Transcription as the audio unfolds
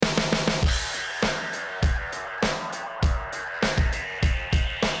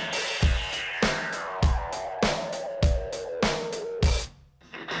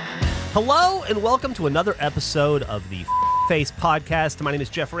Hello and welcome to another episode of the Face Podcast. My name is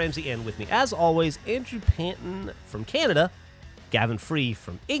Jeff Ramsey, and with me, as always, Andrew Panton from Canada, Gavin Free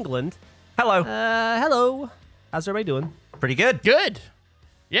from England. Hello. Hello. How's everybody doing? Pretty good. Good.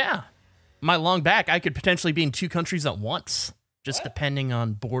 Yeah. My long back, I could potentially be in two countries at once, just depending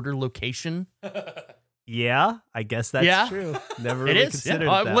on border location. Yeah, I guess that's true. Never really considered it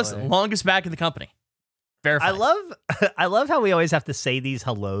that listen, way. longest back in the company. Verified. I love how we always have to say these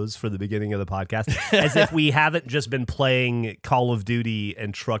hellos for the beginning of the podcast, as if we haven't just been playing Call of Duty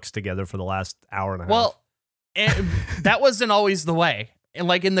and trucks together for the last hour and a half. Well, and that wasn't always the way. And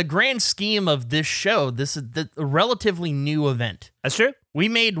like in the grand scheme of this show, this is a relatively new event. That's true. We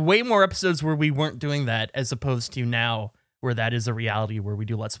made way more episodes where we weren't doing that, as opposed to now where that is a reality, where we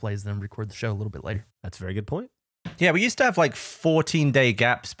do Let's Plays and then record the show a little bit later. That's a very good point. Yeah, we used to have like 14-day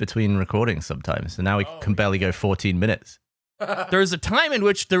gaps between recordings sometimes, and now we can barely go 14 minutes. There was a time in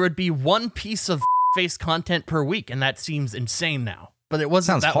which there would be one piece of face content per week, and that seems insane now. But it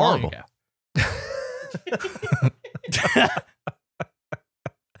wasn't Sounds that horrible. long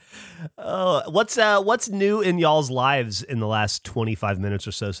ago. What's new in y'all's lives in the last 25 minutes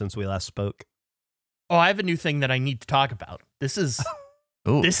or so since we last spoke? Oh, I have a new thing that I need to talk about. This is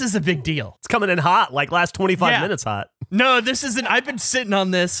a big deal. It's coming in hot, like last 25 minutes hot. No, this isn't. I've been sitting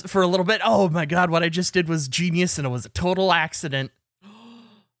on this for a little bit. Oh my God, what I just did was genius, and it was a total accident.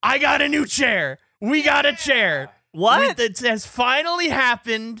 I got a new chair. We got a chair. What? It has finally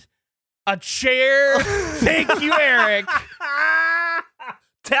happened. A chair. Thank you, Eric.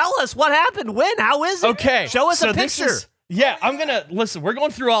 Tell us what happened. When? How is it? Okay. Show us so a picture. I'm going to listen. We're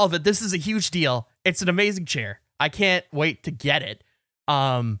going through all of it. This is a huge deal. It's an amazing chair. I can't wait to get it.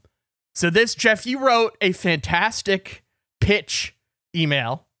 So this, Jeff, you wrote a fantastic pitch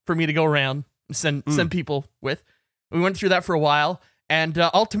email for me to go around and send people with. We went through that for a while, and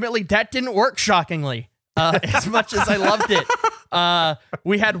ultimately that didn't work, shockingly, as much as I loved it.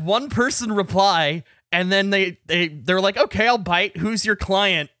 We had one person reply, and then they're like, okay, I'll bite. Who's your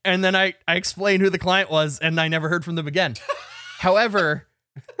client? And then I explained who the client was, and I never heard from them again. However,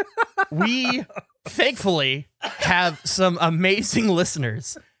 we thankfully have some amazing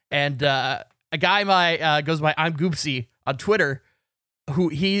listeners, and a guy goes by I'm Goopsy on Twitter, who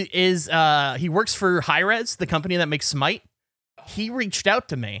he works for Hi-Rez, the company that makes Smite. He reached out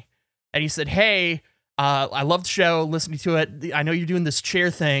to me and he said, hey, I love the show, listening to it. I know you're doing this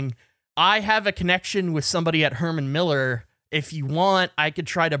chair thing. I have a connection with somebody at Herman Miller. If you want, I could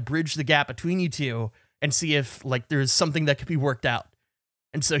try to bridge the gap between you two and see if like there's something that could be worked out.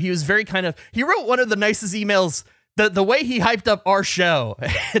 And so he was very he wrote one of the nicest emails. The way he hyped up our show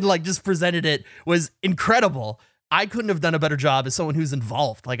and like just presented it was incredible. I couldn't have done a better job as someone who's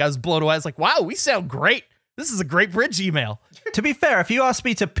involved. Like I was blown away. I was like, wow, we sound great. This is a great bridge email. To be fair, if you asked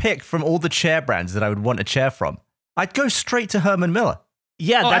me to pick from all the chair brands that I would want a chair from, I'd go straight to Herman Miller.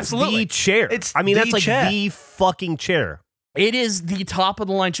 Yeah, that's absolutely. the chair. It's that's the like chair. the fucking chair. It is the top of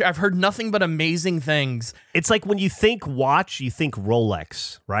the line chair. I've heard nothing but amazing things. It's like when you think watch, you think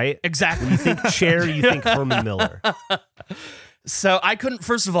Rolex, right? Exactly. When you think chair, you think Herman Miller. So I couldn't,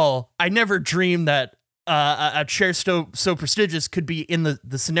 first of all, I never dreamed that a chair so prestigious could be in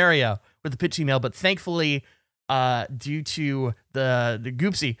the scenario with the pitch email, but thankfully, due to the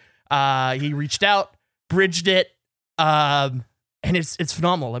Goopsy, he reached out, bridged it, and it's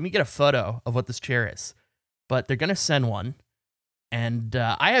phenomenal. Let me get a photo of what this chair is. But they're going to send one, and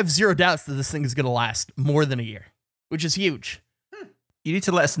I have zero doubts that this thing is going to last more than a year, which is huge. You need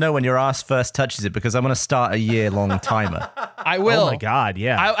to let us know when your ass first touches it, because I'm going to start a year-long timer. I will. Oh my God,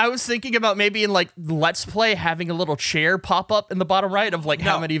 yeah. I was thinking about maybe in like Let's Play having a little chair pop up in the bottom right of like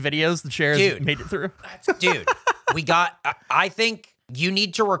how many videos the chair has made it through. Dude, I think you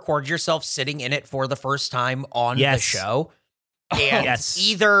need to record yourself sitting in it for the first time on the show. And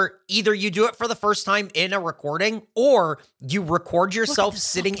either you do it for the first time in a recording, or you record yourself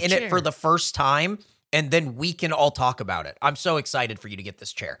sitting in it for the first time, and then we can all talk about it. I'm so excited for you to get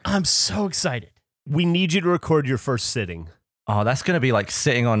this chair. I'm so excited. We need you to record your first sitting. Oh, that's going to be like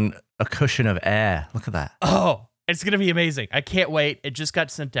sitting on a cushion of air. Look at that. Oh, it's going to be amazing. I can't wait. It just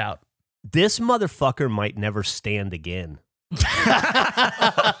got sent out. This motherfucker might never stand again.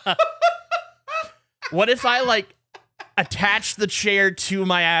 What if I like attach the chair to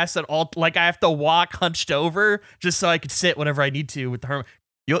my ass at all? Like I have to walk hunched over just so I could sit whenever I need to with the Herman.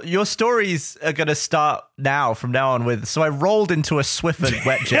 Your stories are going to start from now on with, so I rolled into a Swiffer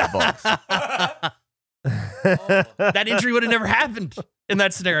wet jet box. That injury would have never happened in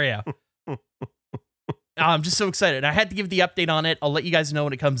that scenario. I'm just so excited. I had to give the update on it. I'll let you guys know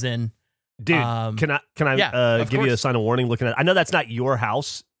when it comes in. Dude, can I yeah, give you a sign of warning looking at it? I know that's not your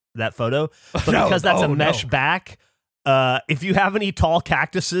house that photo, but because that's a mesh back, if you have any tall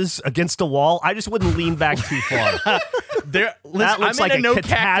cactuses against a wall, I just wouldn't lean back too far. That looks like a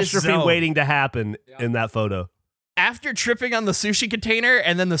catastrophe waiting to happen in that photo. After tripping on the sushi container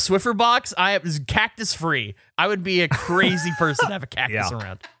and then the Swiffer box, I was cactus free. I would be a crazy person to have a cactus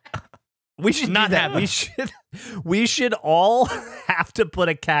around. We should not have. We should all have to put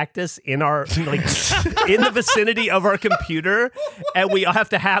a cactus in our in the vicinity of our computer, and we have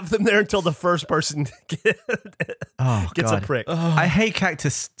to have them there until the first person gets a prick. I hate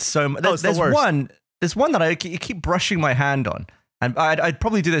cactus so much. There's one that I keep brushing my hand on, and I'd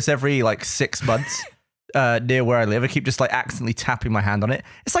probably do this every 6 months near where I live. I keep just accidentally tapping my hand on it.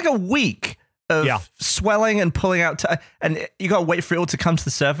 It's like a week of swelling and pulling out, and you gotta wait for it all to come to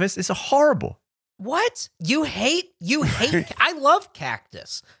the surface. It's horrible. What? You hate? I love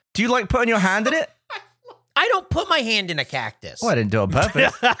cactus. Do you like putting your hand in it? I don't put my hand in a cactus. Well, I didn't do it on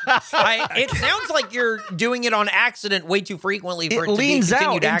purpose. It sounds like you're doing it on accident way too frequently for it to be a continued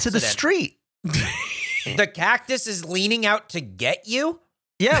out into accident. the street. The cactus is leaning out to get you?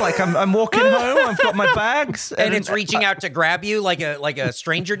 Yeah, I'm walking home, I've got my bags. And it's reaching out to grab you like a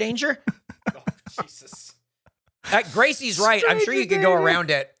stranger danger? Oh, Jesus. Gracie's right. I'm sure you could go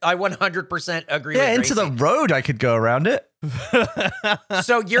around it. I 100% agree with Gracie. Yeah, into the road I could go around it.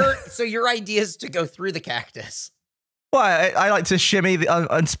 So your idea is to go through the cactus. Well, I like to shimmy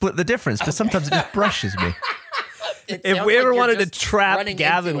and split the difference, but sometimes it just brushes me. If we ever wanted to trap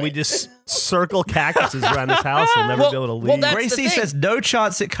Gavin, we just circle cactuses around his house. He'll never be able to leave. Gracie says no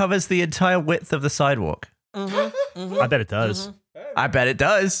chance it covers the entire width of the sidewalk. I bet it does. I bet it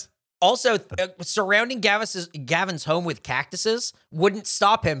does. Also, surrounding Gavin's home with cactuses wouldn't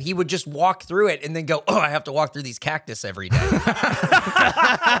stop him. He would just walk through it and then go, I have to walk through these cactus every day.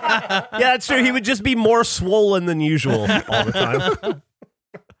 Yeah, that's true. He would just be more swollen than usual all the time.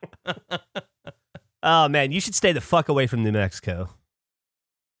 Oh, man, you should stay the fuck away from New Mexico.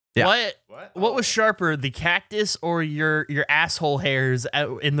 Yeah. What was sharper, the cactus or your asshole hairs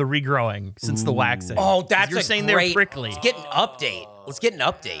in the regrowing since the waxing? Oh, that's you're saying they're prickly. Let's get an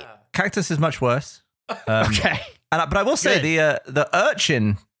update. Cactus is much worse. Okay. But I will say the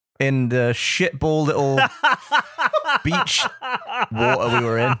urchin in the shitball little beach water we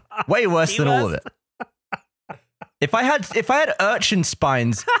were in, way worse than all of it. If I had urchin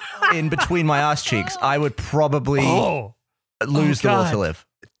spines in between my ass cheeks, I would probably lose the will to live.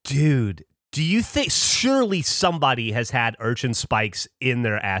 Dude, do you think surely somebody has had urchin spikes in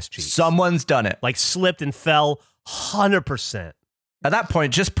their ass cheeks? Someone's done it. Slipped and fell 100%. At that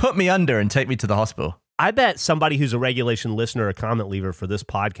point, just put me under and take me to the hospital. I bet somebody who's a regulation listener or comment leaver for this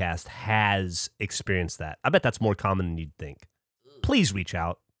podcast has experienced that. I bet that's more common than you'd think. Please reach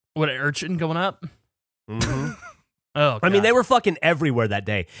out. What, an urchin going up? Mm-hmm. Oh, God. I mean, they were fucking everywhere that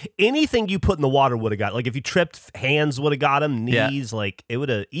day. Anything you put in the water would have got. If you tripped, hands would have got them, knees. It would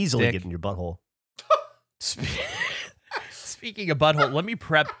have easily get in your butthole. Speaking of butthole, let me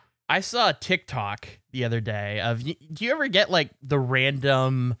prep. I saw a TikTok the other day of, do you ever get the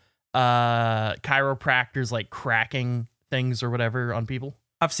random chiropractors cracking things or whatever on people?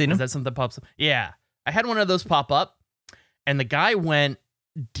 I've seen them. Is that something that pops up? Yeah. I had one of those pop up, and the guy went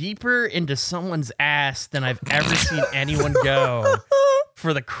deeper into someone's ass than I've ever seen anyone go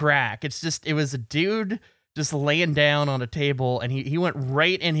for the crack. It was a dude just laying down on a table, and he went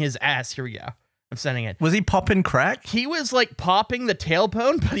right in his ass. Here we go. I'm sending it. Was he popping crack? He was popping the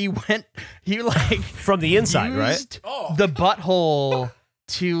tailbone, but he from the inside, right? The butthole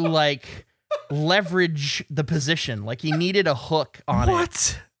to leverage the position. He needed a hook on it.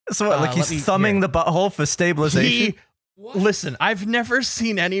 What? So he's thumbing the butthole for stabilization? Listen, I've never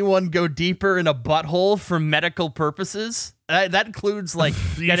seen anyone go deeper in a butthole for medical purposes. That includes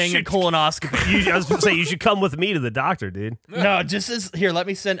getting a colonoscopy. I was going to say, you should come with me to the doctor, dude. No, just here, let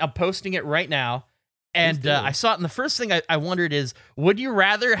me I'm posting it right now. And I saw it, and the first thing I wondered is, would you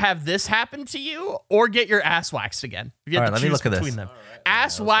rather have this happen to you or get your ass waxed again? If you had to let me choose look at between this. them.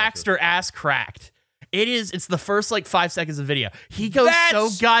 Ass waxed or ass cracked. It's the first 5 seconds of video. He goes so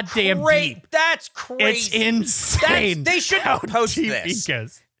goddamn deep. That's crazy. It's insane. They shouldn't post this.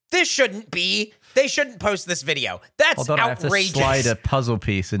 This shouldn't be. They shouldn't post this video. That's Hold on, outrageous. I have to slide a puzzle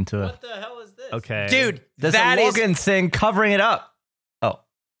piece into it. What the hell is this? Okay. Dude, there's a login thing covering it up. Oh.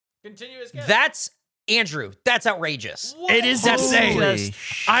 Continuous guess. That's Andrew. That's outrageous. Whoa. It is insane.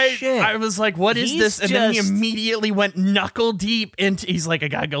 I was like, what is this? And then he immediately went knuckle deep into, he's like, I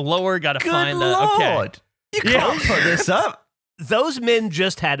gotta go lower, gotta find the, okay. You can't put this up. Those men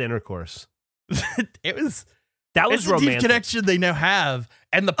just had intercourse. That was romantic. a deep connection they now have.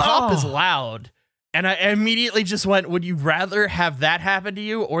 And the pop is loud. And I immediately just went, would you rather have that happen to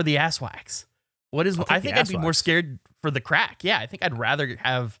you or the ass wax? I think I'd be more scared for the crack. Yeah, I think I'd rather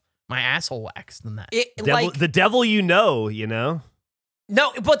have my asshole waxed than that. The devil you know?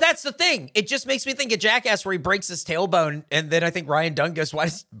 No, but that's the thing. It just makes me think of Jackass where he breaks his tailbone, and then I think Ryan Dunn goes, why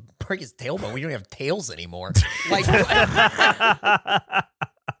does he break his tailbone? We don't have tails anymore. Like,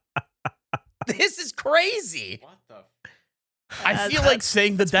 this is crazy. What the? I feel like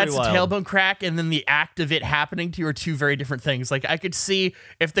saying that's a wild. tailbone crack and then the act of it happening to you are two very different things. Like, I could see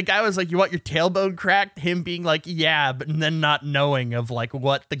if the guy was like, you want your tailbone cracked? Him being like, yeah, but then not knowing of like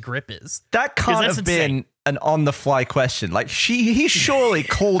what the grip is. That can't have been an on-the-fly question. Like, he surely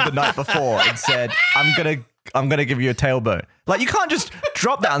called the night before and said, I'm gonna give you a tailbone. Like, you can't just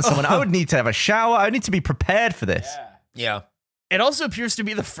drop that on someone. I would need to have a shower. I would need to be prepared for this. Yeah. It also appears to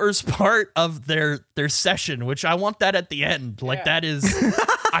be the first part of their session, which I want that at the end. Like, that is,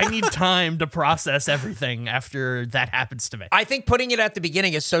 I need time to process everything after that happens to me. I think putting it at the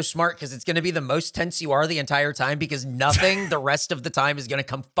beginning is so smart because it's going to be the most tense you are the entire time because nothing the rest of the time is going to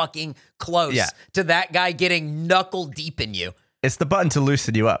come fucking close to that guy getting knuckle deep in you. It's the button to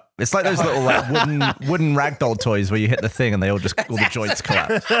loosen you up. It's like those little like wooden ragdoll toys where you hit the thing and they all the joints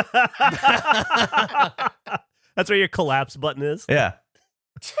collapse. That's where your collapse button is. Yeah.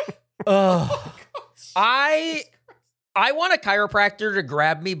 I want a chiropractor to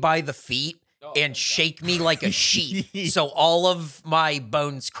grab me by the feet and shake me like a sheep so all of my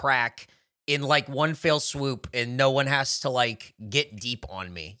bones crack in like one fell swoop and no one has to like get deep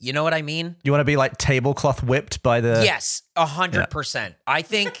on me. You know what I mean? You want to be like tablecloth whipped by the... Yes, 100%. I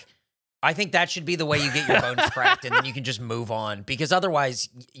think that should be the way you get your bones cracked and then you can just move on because otherwise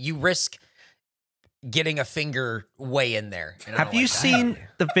you risk getting a finger way in there. Have you seen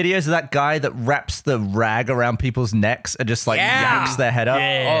the videos of that guy that wraps the rag around people's necks and just like yanks their head up?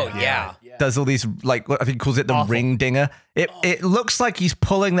 Yeah. Does all these like what I think he calls it the ring dinger. It looks like he's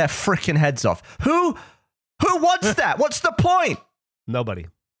pulling their freaking heads off. Who wants that? What's the point? Nobody.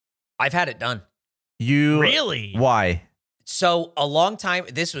 I've had it done. You really? Why? So a long time.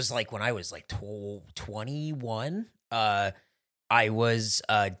 This was like when I was like 21. I was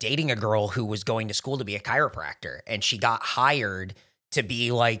dating a girl who was going to school to be a chiropractor, and she got hired to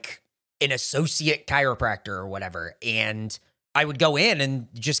be like an associate chiropractor or whatever. And I would go in and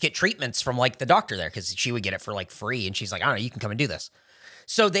just get treatments from like the doctor there because she would get it for like free. And she's like, I don't know, you can come and do this.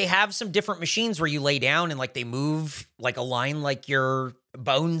 So they have some different machines where you lay down and like they move, like align like your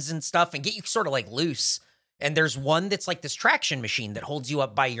bones and stuff and get you sort of like loose. And there's one that's like this traction machine that holds you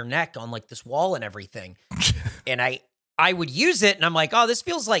up by your neck on like this wall and everything. And I would use it and I'm like, oh, this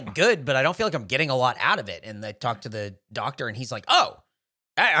feels like good, but I don't feel like I'm getting a lot out of it. And I talked to the doctor and he's like, oh,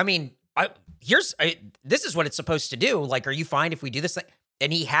 I mean, this is what it's supposed to do. Like, are you fine if we do this thing?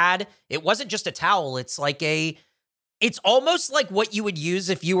 And it wasn't just a towel. It's like it's almost like what you would use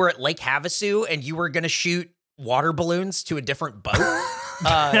if you were at Lake Havasu and you were going to shoot water balloons to a different boat.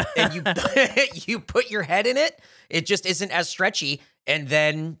 And you put your head in it. It just isn't as stretchy. And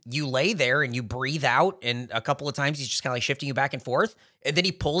then you lay there and you breathe out. And a couple of times he's just kind of like shifting you back and forth. And then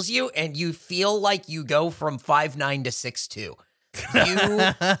he pulls you and you feel like you go from 5'9" to 6'2".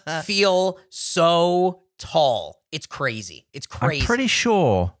 You feel so tall. It's crazy. It's crazy. I'm pretty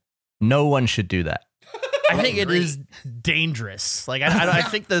sure no one should do that. I think it is dangerous. Like, I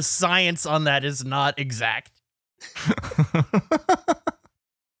think the science on that is not exact.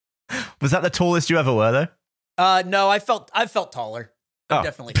 Was that the tallest you ever were, though? No, I felt taller. I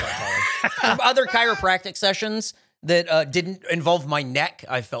definitely felt taller. From other chiropractic sessions that didn't involve my neck,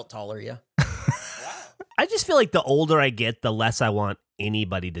 I felt taller, yeah. I just feel like the older I get, the less I want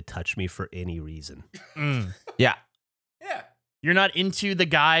anybody to touch me for any reason. Yeah. Yeah. You're not into the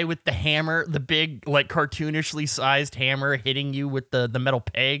guy with the hammer, the big, like, cartoonishly sized hammer hitting you with the metal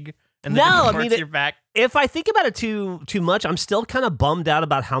peg and the different parts of your back? If I think about it too much, I'm still kind of bummed out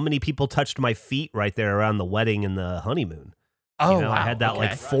about how many people touched my feet right there around the wedding and the honeymoon. Oh, wow. I had that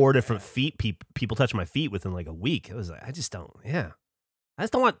like 4 different feet. People touched my feet within like a week. It was like, I just don't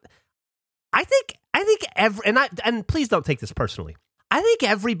want. I think and please don't take this personally. I think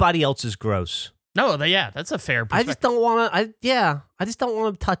everybody else is gross. No, that's a fair perspective. I just don't want to. I just don't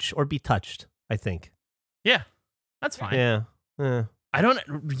want to touch or be touched. I think. Yeah, that's fine. Yeah. I don't.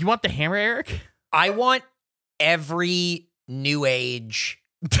 You want the hammer, Eric? I want every new age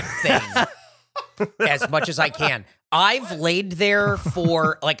thing as much as I can. I've laid there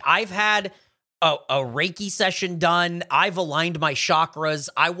for, like, I've had a Reiki session done. I've aligned my chakras.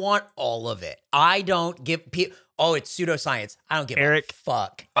 I want all of it. I don't give people, it's pseudoscience. I don't give Eric, a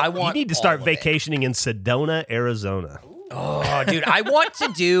fuck. I want You need to start vacationing in Sedona, Arizona. Oh, dude, I want to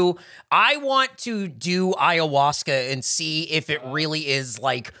do ayahuasca and see if it really is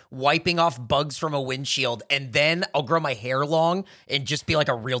like wiping off bugs from a windshield, and then I'll grow my hair long and just be like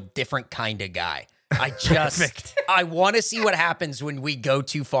a real different kind of guy. I want to see what happens when we go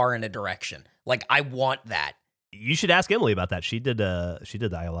too far in a direction. Like, I want that. You should ask Emily about that. She did the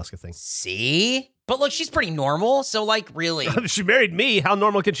ayahuasca thing. See? But look, she's pretty normal, so like, really. She married me. How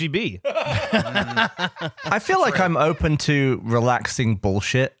normal can she be? I feel like I'm open to relaxing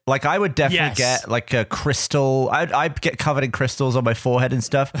bullshit. Like, I would definitely get like a crystal. I'd get covered in crystals on my forehead and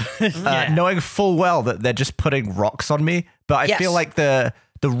stuff, knowing full well that they're just putting rocks on me. But I feel like the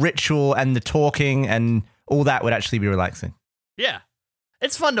ritual and the talking and all that would actually be relaxing. Yeah.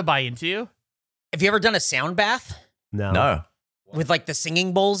 It's fun to buy into. Have you ever done a sound bath? No. With like the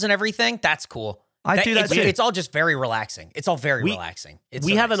singing bowls and everything? That's cool. I do that too. It's all just very relaxing. It's all very relaxing.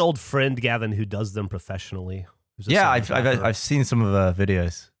 We have an old friend, Gavin, who does them professionally. Yeah, I've seen some of her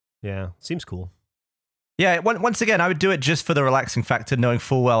videos. Yeah, seems cool. Yeah, once again, I would do it just for the relaxing factor, knowing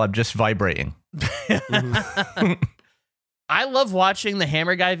full well I'm just vibrating. I love watching the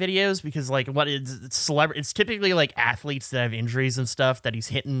Hammer Guy videos because, like, it's typically like athletes that have injuries and stuff that he's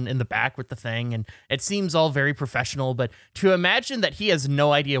hitting in the back with the thing, and it seems all very professional. But to imagine that he has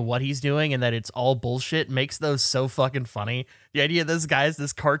no idea what he's doing and that it's all bullshit makes those so fucking funny. The idea this guy has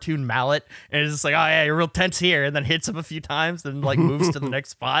this cartoon mallet and it's just like, oh yeah, you're real tense here, and then hits him a few times, then like moves to the next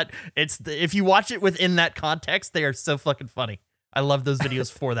spot. If you watch it within that context, they are so fucking funny. I love those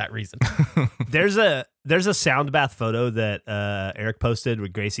videos for that reason. There's a sound bath photo that Eric posted where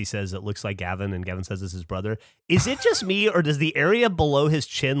Gracie says it looks like Gavin, and Gavin says it's his brother. Is it just me, or does the area below his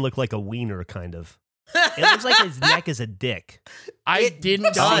chin look like a wiener, kind of? It looks like his neck is a dick. I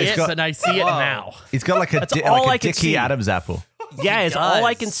didn't see it, but I see it now. He's got like a Dickie Adams apple. Yeah, it's all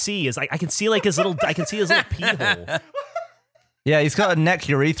I can see is I can see his little pee hole. Yeah, he's got a neck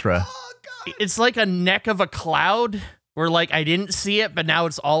urethra. It's like a neck of a cloud. Where, like, I didn't see it, but now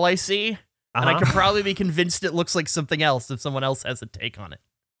it's all I see. And I could probably be convinced it looks like something else if someone else has a take on it.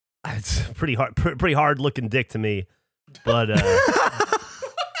 It's pretty hard looking dick to me. But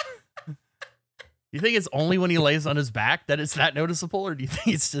you think it's only when he lays on his back that it's that noticeable, or do you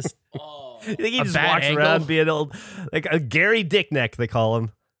think it's just you think he just walks around being old, like a Gary Dick Neck, they call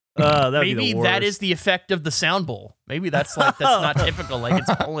him? Maybe that is the effect of the sound bowl. Maybe that's not typical. Like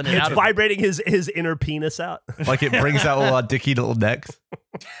it's pulling it out. It's vibrating his inner penis out. Like it brings out all our dicky little necks.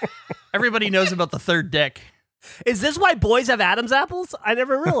 Everybody knows about the third dick. Is this why boys have Adam's apples? I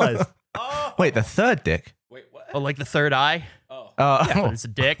never realized. Wait, the third dick? Wait, what? Oh, like the third eye? Yeah, it's a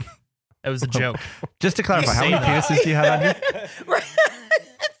dick. That was a joke. Just to clarify, how many penises do you have, Andrew?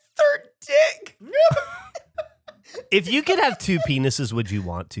 Third dick. If you could have two penises, would you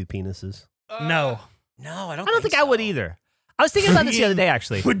want two penises? No, I don't think I would either. I was thinking about this the other day,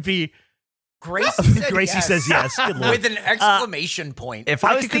 actually. Would be. Gracie says yes. Good Lord. With an exclamation point. If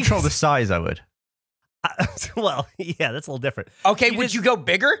I could control the size, I would. Well, yeah, that's a little different. Okay, would you go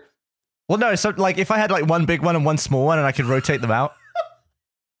bigger? Well, no. So, like, if I had like one big one and one small one, and I could rotate them out.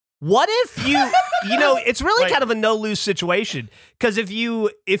 What if you know, it's really kind of a no-lose situation, because if you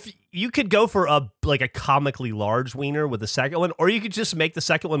could go for a comically large wiener with the second one, or you could just make the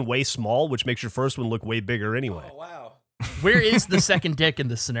second one way small, which makes your first one look way bigger anyway. Oh, wow. Where is the second dick in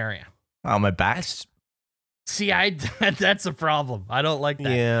this scenario? On my back. See, that's a problem. I don't like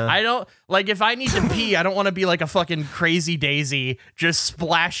that. Yeah. I don't like if I need to pee, I don't want to be like a fucking crazy daisy just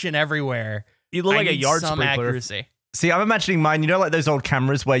splashing everywhere. You look like a yard some sprinkler. Accuracy. See, I'm imagining mine, you know, like those old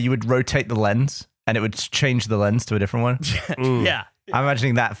cameras where you would rotate the lens and it would change the lens to a different one? Yeah. I'm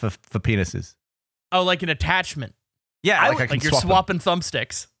imagining that for penises. Oh, like an attachment. Yeah, I can you're swapping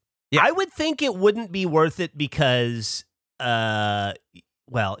thumbsticks. Yeah. I would think it wouldn't be worth it because, it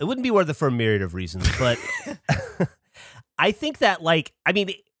wouldn't be worth it for a myriad of reasons, but I think that, I'm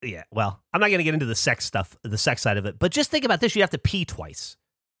not going to get into the sex stuff, the sex side of it, but just think about this. You have to pee twice.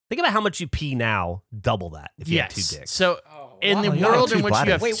 Think about how much you pee now, double that if you have two dicks. So in the world in which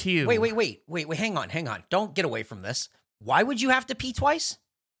you have two. Wait, hang on. Don't get away from this. Why would you have to pee twice?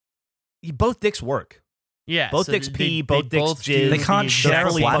 Both dicks work. Yeah. Both dicks pee, both dicks jizz. They can't share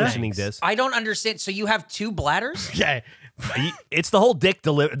a bladder? Functioning disc. I don't understand. So you have two bladders? Yeah. It's the whole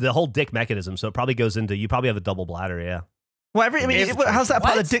dick mechanism, so it probably goes into, you probably have a double bladder, yeah. Well, how's that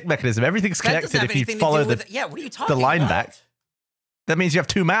part of the dick mechanism? Everything's connected if you follow what are you talking the line about? back. That means you have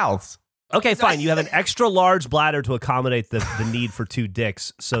two mouths. Okay, fine. You have an extra large bladder to accommodate the need for two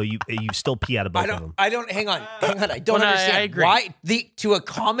dicks, so you still pee out of both of them. Hang on. I don't understand. I agree. Why to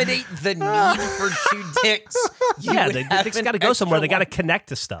accommodate the need for two dicks. The dicks got to go somewhere. They got to connect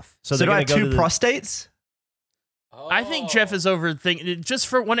to stuff. So do I have two prostates? I think Jeff is overthinking. Just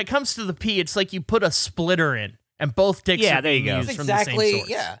for when it comes to the pee, it's like you put a splitter in, and both dicks are being used from the same source.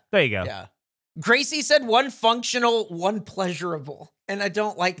 Yeah. There you go. Yeah. Gracie said one functional, one pleasurable, and I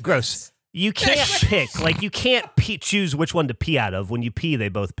don't like Gross. this. You can't pick. Like, you can't choose which one to pee out of. When you pee, they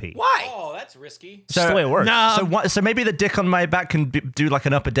both pee. Why? Oh, that's risky. It's just the way it works. No, So maybe the dick on my back can do like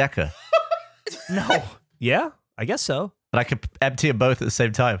an upper decker, no. Yeah, I guess so. but I could empty them both at the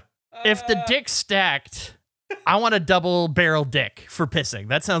same time. If the dick's stacked, I want a double barrel dick for pissing.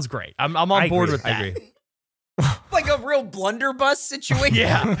 That sounds great. I'm on I board agree. with that. I agree. Like a real blunderbuss situation.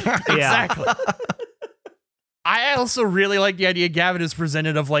 Yeah, exactly. I also really like the idea Gavin has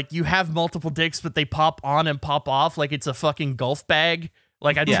presented of like you have multiple dicks, but they pop on and pop off like it's a fucking golf bag.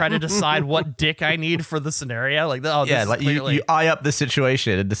 Like I try to decide what dick I need for the scenario. Like, oh, Yeah, this like is clearly... you eye up the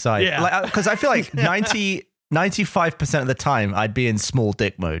situation and decide. Yeah. Because I feel like 95% of the time I'd be in small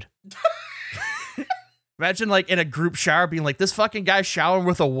dick mode. Imagine like in a group shower being like, this fucking guy's showering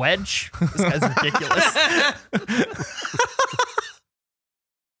with a wedge. This guy's ridiculous.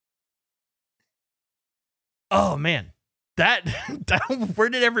 Oh man, that where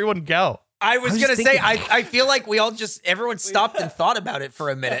did everyone go? I was just going to say, thinking- I feel like everyone stopped and thought about it for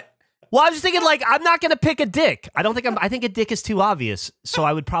a minute. Well, I was just thinking, like, I'm not going to pick a dick. I think a dick is too obvious. So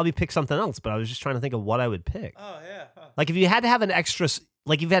I would probably pick something else, but I was just trying to think of what I would pick. Oh, yeah. Huh. Like, if you had to have an extra,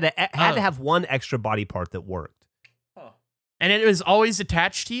 like, if you had to have one extra body part that worked. And it was always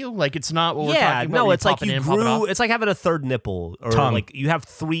attached to you? Like it's not what we're talking about? No, where it's like pop it you in, pop it grew, off? it's like having a third nipple. Or Tongue. like you have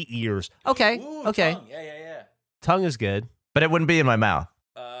 3 ears. Okay, Ooh, okay. tongue. Yeah. Tongue is good. But it wouldn't be in my mouth.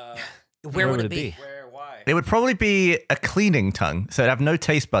 Where would it be? Where? Why? It would probably be a cleaning tongue, so it'd have no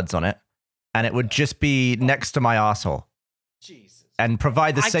taste buds on it, and it would just be next to my asshole Jesus. and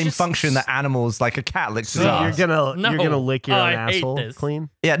provide the I same just- function that animals like a cat licks his So ass. you're No. gonna lick your Oh, own I hate asshole this. clean?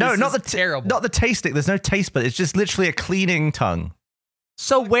 Yeah, no, This not is the terrible. not the tasting. There's no taste bud. It's just literally a cleaning tongue.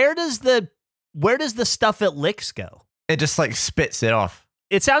 So where does the stuff it licks go? It just like spits it off.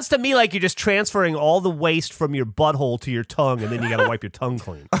 It sounds to me like you're just transferring all the waste from your butthole to your tongue, and then you got to wipe your tongue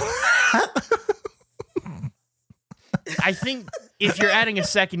clean. I think if you're adding a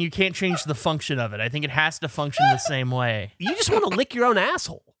second, you can't change the function of it. I think it has to function the same way. You just want to lick your own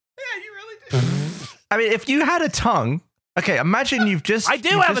asshole. Yeah, you really do. I mean, if you had a tongue, okay, imagine you've just I do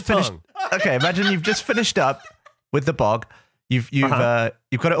you've have just a finished- tongue. Okay, imagine you've just finished up with the bog. You've got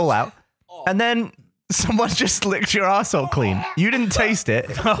it all out, and then someone just licked your asshole clean. You didn't taste it.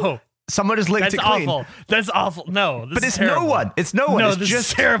 Oh, Someone just licked that's it clean. awful. That's awful. No, this But is it's terrible. no one. It's no one. No, it's this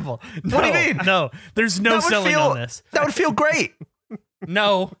just is terrible. No, What do you mean? No, there's no that would selling feel, on this. That would feel great.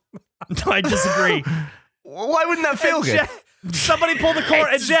 No, I disagree. Why wouldn't that feel good? Somebody pull the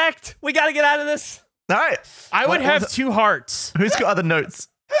cord. Eject. We got to get out of this. All right. I would What have was it? 2 hearts. Who's got other notes?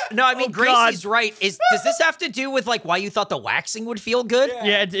 No, I mean, Oh, God. Gracie's right. Does this have to do with like why you thought the waxing would feel good?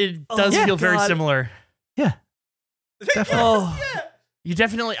 Yeah, it does Oh, feel very God. similar. Yeah. Definitely. Oh, You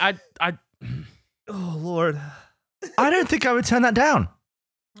definitely, oh, Lord. I don't think I would turn that down.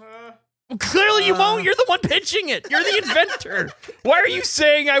 clearly you won't. You're the one pitching it. You're the inventor. Why are you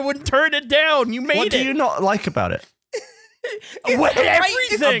saying I wouldn't turn it down? You made What it. do you not like about it? What,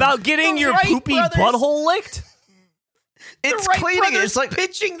 everything. About getting The your Wright poopy brothers. butthole licked? It's The Wright cleaning. brothers It's like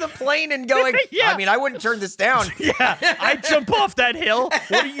pitching the plane and going, Yeah. I mean, I wouldn't turn this down. Yeah, I jump off that hill.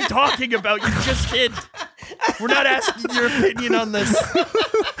 What are you talking about? You just did. We're not asking your opinion on this.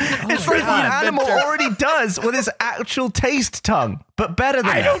 it's what the God. animal Inventor. already does with its actual taste tongue, but better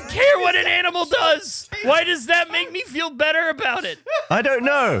than I that. don't care what an animal does. Why does that make me feel better about it? I don't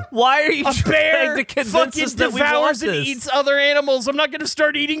know. Why are you A bear trying to convince fucking us that we want devours and this? eats other animals. I'm not going to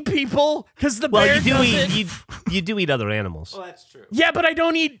start eating people because the Well, bear you do does eat it. you do eat other animals. Well, that's true. Yeah, but I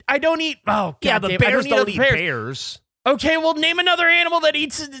don't eat. Oh, Yeah, God but damn, bears I don't other eat bears. bears. Okay, well, name another animal that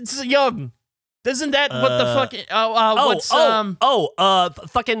eats its young. Isn't that what the fuck?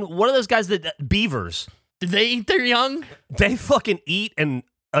 Fucking one of those guys that beavers. Did they eat their young? They fucking eat and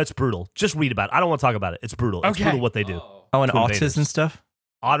it's brutal. Just read about it. I don't want to talk about it. It's brutal. It's Okay. brutal what they do. Oh, and Twin otters waders. and stuff.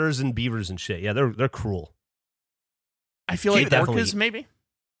 Otters and beavers and shit. Yeah, they're cruel. I feel They like definitely orcas, eat. maybe.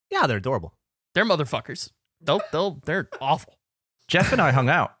 Yeah, they're adorable. They're motherfuckers. They're awful. Jeff and I hung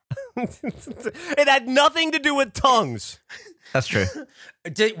out. It had nothing to do with tongues. That's true.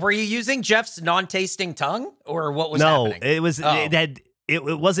 Were you using Jeff's non-tasting tongue, or what was No, happening? it was Oh.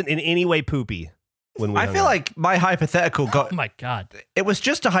 it wasn't in any way poopy. When we I hung feel out. like my hypothetical got. Oh my God. It was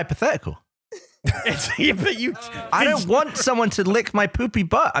just a hypothetical. Yeah, but you. I don't want someone to lick my poopy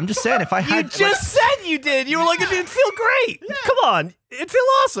butt. I'm just saying if I you had. just said you did. You were like, it'd feel great. Come on, it'd feel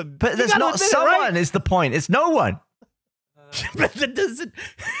awesome. But You there's gotta not admit it, someone. right? Is the point? It's no one. But that doesn't.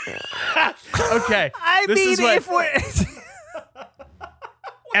 Okay. I this mean, is what- if we're.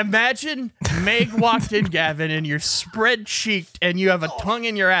 Imagine Meg walked in, Gavin, and you're spread cheeked and you have a tongue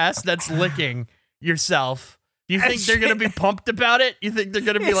in your ass that's licking yourself. You think they're going to be pumped about it? You think they're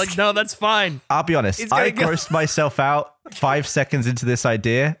going to be like, no, that's fine? I'll be honest. I grossed myself out 5 seconds into this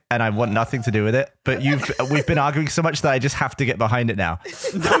idea, and I want nothing to do with it. But we've been arguing so much that I just have to get behind it now.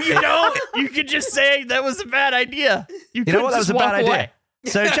 No, you don't. You could just say that was a bad idea. You know what? That was a bad away. idea.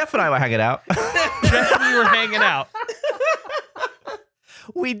 So Jeff and I were hanging out. Jeff and we were hanging out.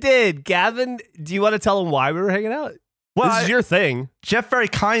 We did. Gavin, do you want to tell them why we were hanging out? Well, this is your thing. Jeff very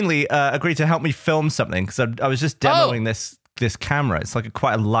kindly agreed to help me film something because I was just demoing this camera. It's like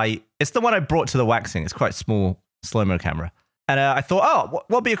quite a light. It's the one I brought to the waxing. It's quite a small slow-mo camera. And I thought,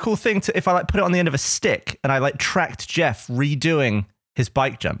 what'd be a cool thing if I put it on the end of a stick and I tracked Jeff redoing his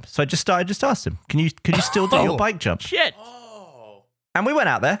bike jump. So I just asked him, can you still do your bike jump? Shit. And we went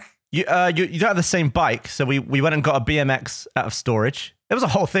out there. You don't have the same bike, so we went and got a BMX out of storage. It was a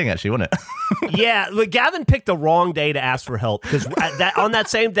whole thing, actually, wasn't it? Yeah, but Gavin picked the wrong day to ask for help because on that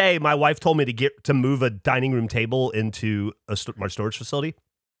same day, my wife told me to move a dining room table into my storage facility,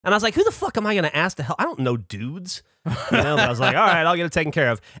 and I was like, "Who the fuck am I going to ask to help? I don't know dudes." But I was like, "All right, I'll get it taken care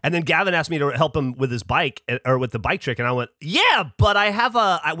of." And then Gavin asked me to help him with his bike or with the bike trick, and I went, "Yeah, but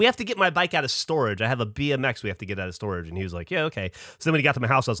we have to get my bike out of storage. I have a BMX we have to get out of storage." And he was like, "Yeah, okay." So then when he got to my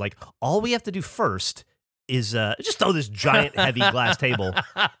house, I was like, "All we have to do first is just throw this giant heavy glass table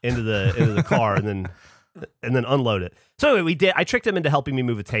into the car and then unload it." So anyway, we did. I tricked him into helping me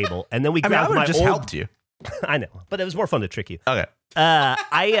move a table, and then we grabbed my just helped you. I know, but it was more fun to trick you. Okay.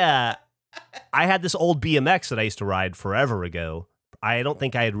 I had this old BMX that I used to ride forever ago. I don't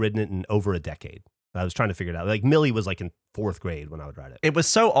think I had ridden it in over a decade. I was trying to figure it out. Like Millie was in 4th grade when I would ride it. It was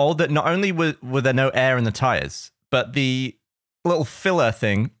so old that not only were there no air in the tires, but the little filler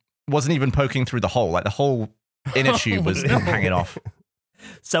thing wasn't even poking through the hole. The whole inner tube was hanging off.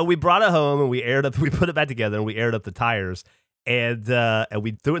 So we brought it home and we put it back together and we aired up the tires and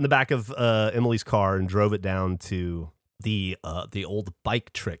we threw it in the back of Emily's car and drove it down to the old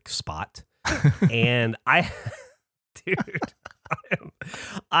bike trick spot. And I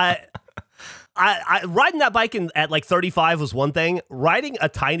riding that bike at 35 was one thing. Riding a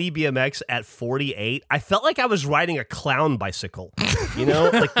tiny BMX at 48, I felt like I was riding a clown bicycle. You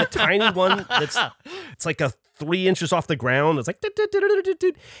know, like the tiny one it's like a 3 inches off the ground. It's like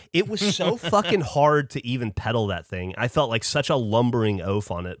it was so fucking hard to even pedal that thing. I felt like such a lumbering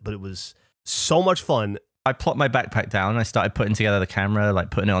oaf on it, but it was so much fun. I plopped my backpack down and I started putting together the camera,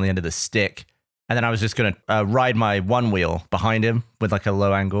 putting it on the end of the stick. And then I was just going to ride my one wheel behind him with a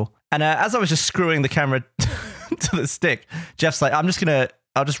low angle. And as I was just screwing the camera to the stick, Jeff's like, I'll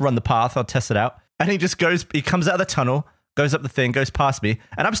just run the path. I'll test it out. And he comes out of the tunnel, goes up the thing, goes past me.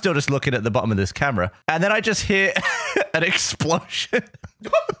 And I'm still just looking at the bottom of this camera. And then I just hear an explosion.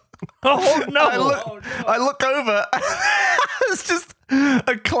 Oh, no. I look over. It's just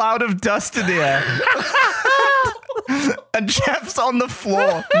a cloud of dust in the air. And Jeff's on the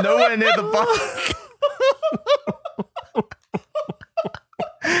floor, nowhere near the bike.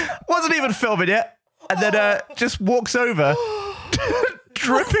 Wasn't even filming yet. And then just walks over,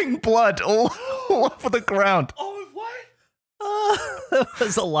 dripping blood all over the ground. Oh, what? That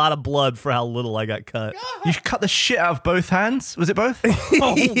was a lot of blood for how little I got cut. You cut the shit out of both hands? Was it both?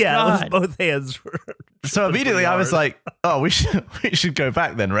 Yeah, it was both hands. So immediately I was like, "Oh, we should go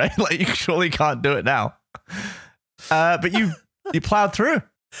back then, right? You surely can't do it now." But you plowed through.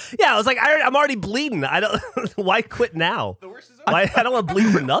 Yeah, I was like, I'm already bleeding. I don't. Why quit now? The worst is over. I don't want to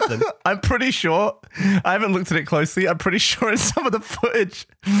bleed for nothing. I'm pretty sure. I haven't looked at it closely. I'm pretty sure in some of the footage,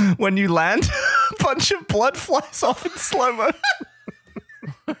 when you land, a bunch of blood flies off in slow mo.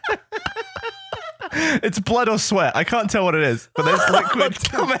 It's blood or sweat. I can't tell what it is, but there's liquid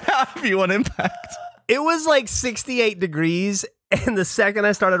coming out of you on impact. It was 68 degrees, and the second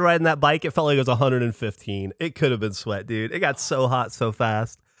I started riding that bike, it felt like it was 115. It could have been sweat, dude. It got so hot so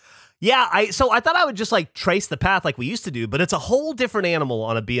fast. Yeah, so I thought I would just trace the path like we used to do, but it's a whole different animal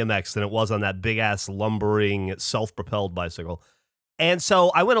on a BMX than it was on that big-ass lumbering self-propelled bicycle. And so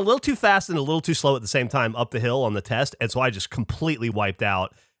I went a little too fast and a little too slow at the same time up the hill on the test, and so I just completely wiped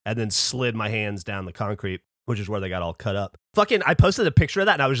out and then slid my hands down the concrete, which is where they got all cut up. I posted a picture of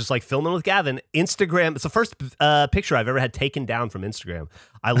that, and I was just filming with Gavin. Instagram, it's the first picture I've ever had taken down from Instagram.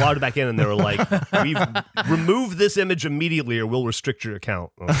 I logged back in, and they were like, "We've removed this image immediately, or we'll restrict your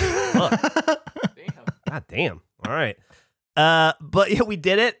account." I was like, Damn. God damn. All right. But yeah, we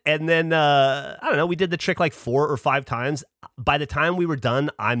did it, and then I don't know, we did the trick 4 or 5 times. By the time we were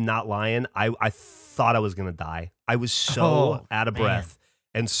done, I'm not lying, I thought I was gonna die. I was so out of breath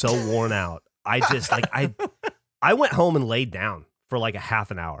and so worn out. I just like I went home and laid down for like a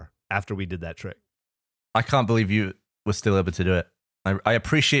half an hour after we did that trick. I can't believe you were still able to do it. I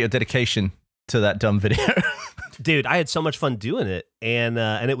appreciate your dedication to that dumb video. Dude, I had so much fun doing it, and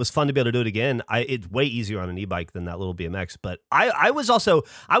it was fun to be able to do it again. It's way easier on an e-bike than that little BMX, but I was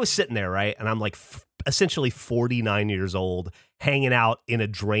sitting there, right, and I'm like essentially 49 years old, hanging out in a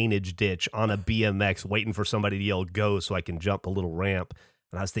drainage ditch on a BMX, waiting for somebody to yell go so I can jump a little ramp,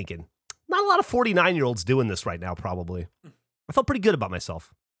 and I was thinking, not a lot of 49-year-olds doing this right now, probably. I felt pretty good about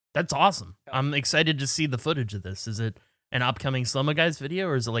myself. That's awesome. I'm excited to see the footage of this. Is it an upcoming Slow-Mo Guys video,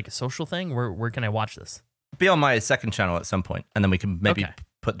 or is it like a social thing? Where can I watch this? Be on my second channel at some point, and then we can maybe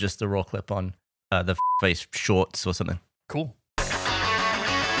put just the raw clip on the face shorts or something. Cool.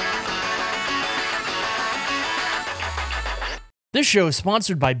 This show is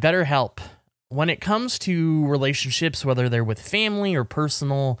sponsored by BetterHelp. When it comes to relationships, whether they're with family or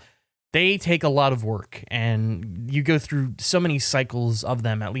personal, they take a lot of work, and you go through so many cycles of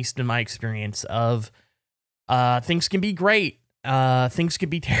them, at least in my experience, of things can be great, things can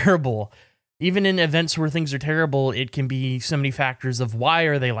be terrible. Even in events where things are terrible, it can be so many factors of why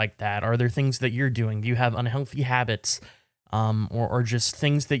are they like that? Are there things that you're doing? Do you have unhealthy habits? Or just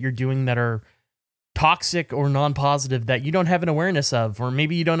things that you're doing that are toxic or non-positive that you don't have an awareness of? Or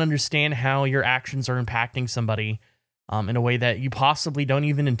maybe you don't understand how your actions are impacting somebody in a way that you possibly don't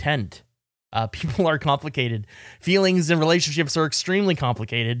even intend. People are complicated. Feelings and relationships are extremely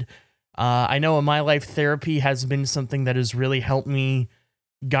complicated. I know in my life, therapy has been something that has really helped me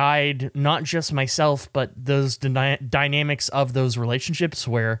guide not just myself, but those dynamics of those relationships,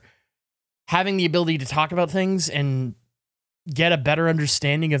 where having the ability to talk about things and get a better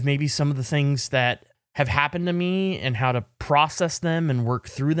understanding of maybe some of the things that have happened to me and how to process them and work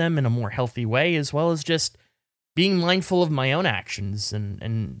through them in a more healthy way, as well as just being mindful of my own actions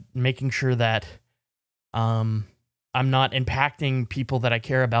and making sure that I'm not impacting people that I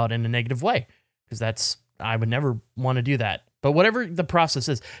care about in a negative way, because I would never want to do that. But whatever the process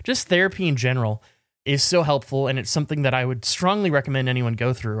is, just therapy in general is so helpful, and it's something that I would strongly recommend anyone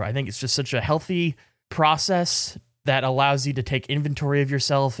go through. I think it's just such a healthy process that allows you to take inventory of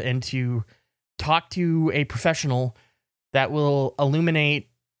yourself and to talk to a professional that will illuminate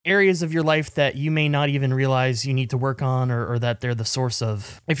areas of your life that you may not even realize you need to work on, or that they're the source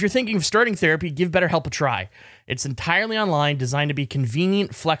of. If you're thinking of starting therapy, give BetterHelp a try. It's entirely online, designed to be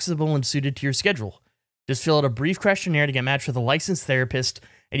convenient, flexible, and suited to your schedule. Just fill out a brief questionnaire to get matched with a licensed therapist,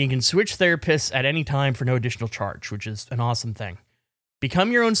 and you can switch therapists at any time for no additional charge, which is an awesome thing.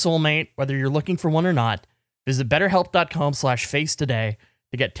 Become your own soulmate, whether you're looking for one or not. Visit betterhelp.com/face today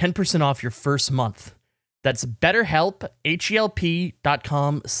to get 10% off your first month. That's BetterHelp,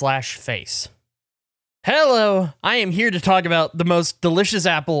 HELP.com/face. Hello, I am here to talk about the most delicious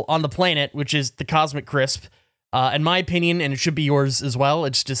apple on the planet, which is the Cosmic Crisp. In my opinion, and it should be yours as well,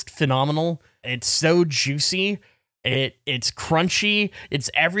 it's just phenomenal. It's so juicy. It's crunchy. It's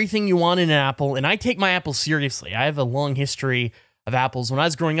everything you want in an apple. And I take my apples seriously. I have a long history of apples. When I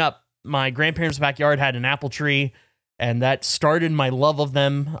was growing up, my grandparents' backyard had an apple tree, and that started my love of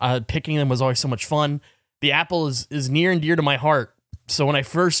them. Picking them was always so much fun. The apple is near and dear to my heart. So when I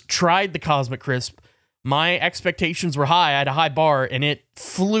first tried the Cosmic Crisp, my expectations were high. I had a high bar, and it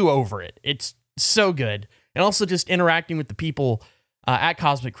flew over it. It's so good. And also just interacting with the people at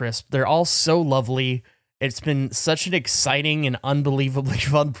Cosmic Crisp. They're all so lovely. It's been such an exciting and unbelievably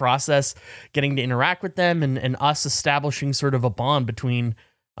fun process getting to interact with them and us establishing sort of a bond between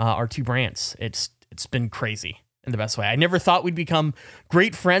our two brands. It's been crazy in the best way. I never thought we'd become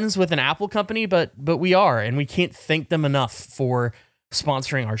great friends with an Apple company, but we are, and we can't thank them enough for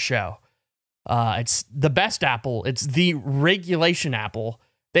sponsoring our show. It's the best apple. It's the regulation apple.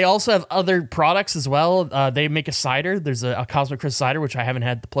 They also have other products as well. They make a cider. There's a Cosmic Crisp cider, which I haven't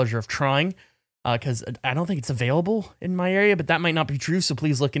had the pleasure of trying because I don't think it's available in my area, but that might not be true, so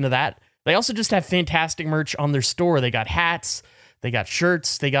please look into that. They also just have fantastic merch on their store. They got hats, they got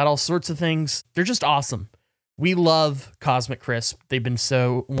shirts, they got all sorts of things. They're just awesome. We love Cosmic Crisp. They've been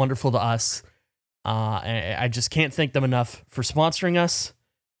so wonderful to us. I just can't thank them enough for sponsoring us.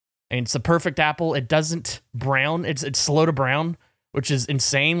 And it's the perfect apple. It doesn't brown. It's slow to brown, which is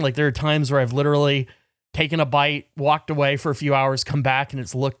insane. Like, there are times where I've literally taken a bite, walked away for a few hours, come back, and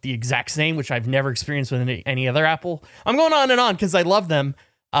it's looked the exact same, which I've never experienced with any other apple. I'm going on and on because I love them.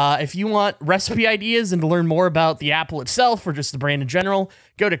 If you want recipe ideas and to learn more about the apple itself or just the brand in general,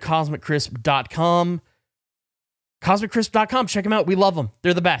 go to CosmicCrisp.com. CosmicCrisp.com. Check them out. We love them.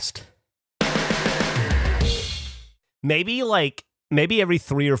 They're the best. Maybe like maybe every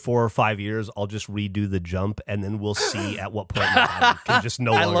 3 or 4 or 5 years, I'll just redo the jump, and then we'll see at what point my body can just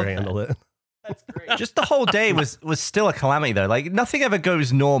no longer handle it. That's great. Just the whole day was still a calamity though. Like nothing ever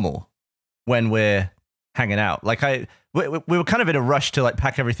goes normal when we're hanging out. Like we were kind of in a rush to like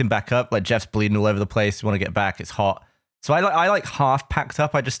pack everything back up. Like Jeff's bleeding all over the place. We want to get back. It's hot. So I like half packed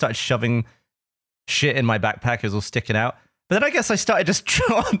up. I just started shoving shit in my backpack. It was all sticking out. But then I guess I started just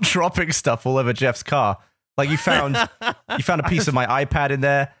dropping stuff all over Jeff's car. Like you found a piece of my iPad in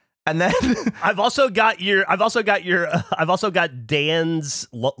there. And then I've also got Dan's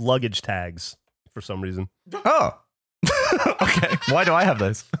luggage tags for some reason. Oh. Okay. Why do I have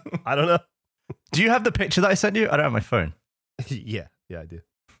those? I don't know. Do you have the picture that I sent you? I don't have my phone. Yeah, I do.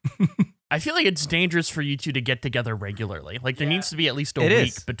 I feel like it's dangerous for you two to get together regularly. Like there needs to be at least a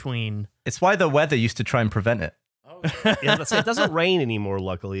week between. It's why the weather used to try and prevent it. Oh, Yeah, let's say it doesn't rain anymore,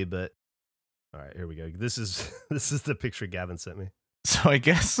 luckily. But all right, here we go. This is the picture Gavin sent me. So I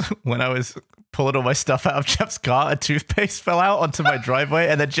guess when I was pulling all my stuff out of Jeff's car, a toothpaste fell out onto my driveway,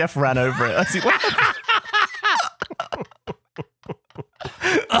 and then Jeff ran over it. I was like, what happened?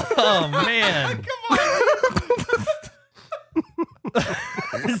 Oh man!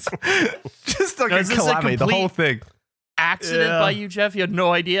 Just like Is a this a calamity, the complete- whole thing. Accident by you, Jeff? You had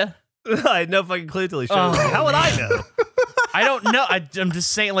no idea? I had no fucking clue till he showed me. How would I know? I don't know. I'm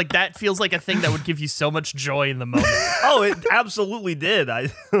just saying, like, that feels like a thing that would give you so much joy in the moment. Oh, it absolutely did.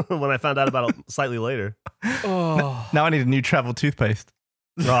 When I found out about it slightly later. Oh. Now I need a new travel toothpaste.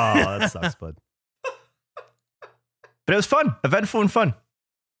 Oh, that sucks, bud. But it was fun, eventful and fun.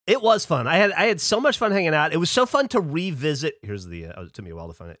 It was fun. I had so much fun hanging out. It was so fun to revisit. Here's the. It took me a while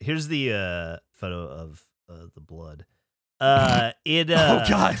to find it. Here's the photo of the blood. Oh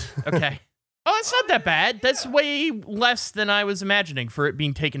God. Okay. Oh, it's not that bad. That's way less than I was imagining for it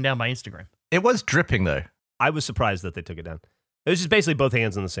being taken down by Instagram. It was dripping though. I was surprised that they took it down. It was just basically both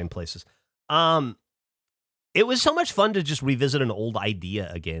hands in the same places. It was so much fun to just revisit an old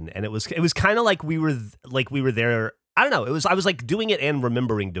idea again, and it was kind of like we were there. I don't know. I was like doing it and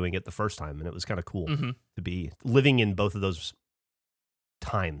remembering doing it the first time, and it was kind of cool to be living in both of those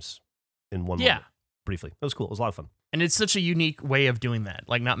times in one moment. Briefly, it was cool. It was a lot of fun, and it's such a unique way of doing that.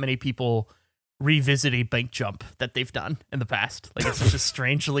 Like, not many people revisit a bank jump that they've done in the past. Like, it's such a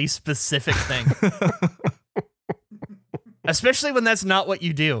strangely specific thing. Especially when that's not what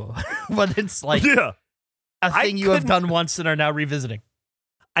you do. When it's like a thing you have done once and are now revisiting.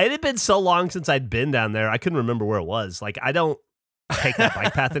 It had been so long since I'd been down there, I couldn't remember where it was. Like, I don't take that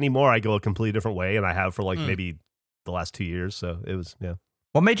bike path anymore. I go a completely different way, and I have for like maybe the last 2 years. So it was,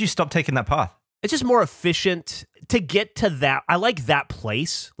 What made you stop taking that path? It's just more efficient to get to that. I like that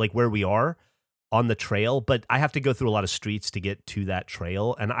place, like where we are on the trail, but I have to go through a lot of streets to get to that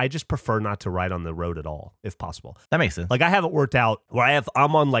trail, and I just prefer not to ride on the road at all, if possible. That makes sense. Like, I have it worked out where I have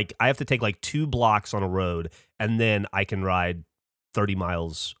to take like 2 blocks on a road, and then I can ride 30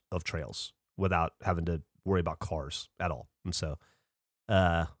 miles of trails without having to worry about cars at all. And so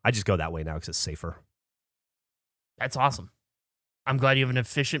I just go that way now because it's safer. That's awesome. I'm glad you have an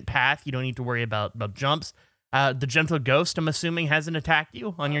efficient path. You don't need to worry about jumps. The gentle ghost, I'm assuming, hasn't attacked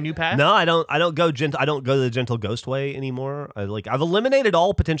you on your new path. No, I don't go the gentle ghost way anymore. I've eliminated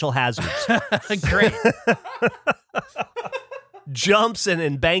all potential hazards. Great. Jumps and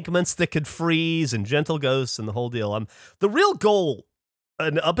embankments that could freeze and gentle ghosts and the whole deal. The real goal,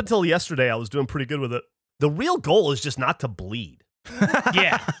 and up until yesterday, I was doing pretty good with it. The real goal is just not to bleed.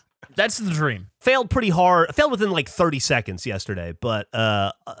 Yeah, that's the dream. Failed pretty hard. Failed within like 30 seconds yesterday, but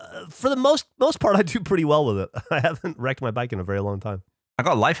for the most part, I do pretty well with it. I haven't wrecked my bike in a very long time. I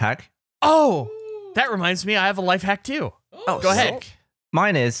got a life hack. Oh, that reminds me, I have a life hack too. Oh, go ahead.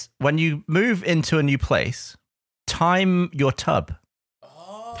 Mine is when you move into a new place, time your tub.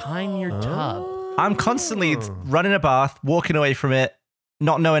 Time your tub. I'm constantly running a bath, walking away from it,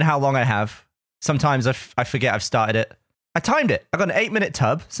 not knowing how long I have. Sometimes I forget I've started it. I timed it. I got an 8-minute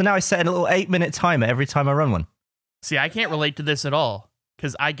tub, so now I set a little 8-minute timer every time I run one. See, I can't relate to this at all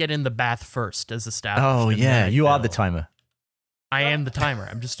because I get in the bath first as established. Oh, and yeah. then You I are fill. the timer. I am the timer.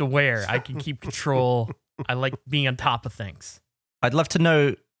 I'm just aware. I can keep control. I like being on top of things. I'd love to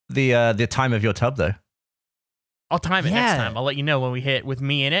know the time of your tub, though. I'll time it next time. I'll let you know when we hit with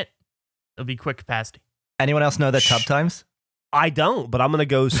me in it. It'll be quick capacity. Anyone else know their tub times? I don't, but I'm gonna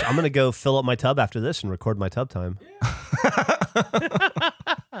go fill up my tub after this and record my tub time.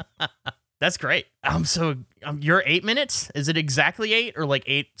 That's great. You're 8 minutes? Is it exactly 8 or like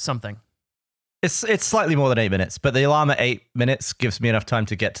 8 something? It's slightly more than 8 minutes, but the alarm at 8 minutes gives me enough time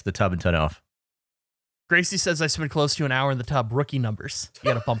to get to the tub and turn it off. Gracie says I spent close to an hour in the tub. Rookie numbers. You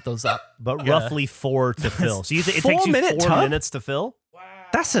got to bump those up. But roughly 4 to fill. So you think it 4 takes you minute 4 tub? minutes to fill? Wow.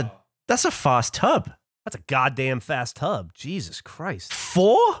 That's a fast tub. That's a goddamn fast tub. Jesus Christ.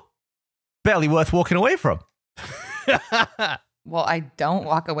 4? Barely worth walking away from. Well, I don't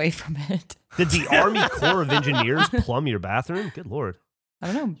walk away from it. Did the Army Corps of Engineers plumb your bathroom? Good Lord. I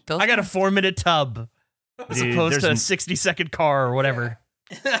don't know. Bill I got a 4-minute tub as Dude, opposed to a there's 60-second car or whatever.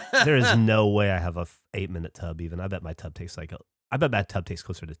 There is no way I have a 8-minute tub even. I bet my tub takes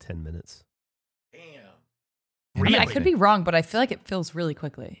closer to 10 minutes. Damn. I mean, I could be wrong, but I feel like it fills really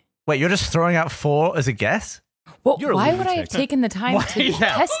quickly. Wait, you're just throwing out 4 as a guess? Well, You're a why would I have lunatic. taken the time to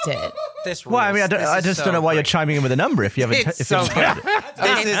test it? This Well, I mean, rules. I This is just don't know why you're great. chiming in with a number if you haven't. It's if you so haven't good. tried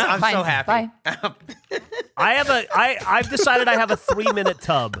it. This is. I'm Fine, so happy. I've decided I have a 3-minute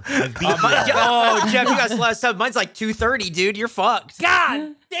tub. I've beaten it. Oh, Jeff, you got the last time. Mine's like 2:30, dude. You're fucked.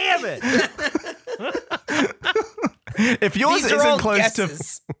 God damn it. If yours These are all isn't close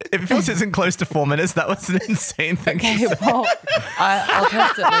guesses. to, if yours isn't close to 4 minutes, that was an insane thing. to Okay, say. well, I'll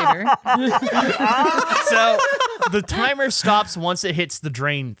test it later. So the timer stops once it hits the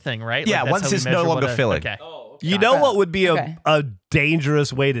drain thing, right? Yeah, that's once how we it's no measure longer what filling. Okay. Oh, okay. You know what would be Okay. a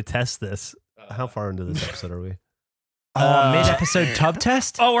dangerous way to test this? How far into this episode are we? Mid-episode tub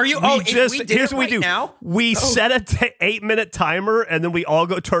test. Oh, are you? Here's did what it we right do. now. We set a 8-minute timer, and then we all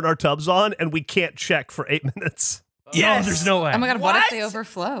go turn our tubs on, and we can't check for 8 minutes. Yes. There's no way. Oh my god, what if they What?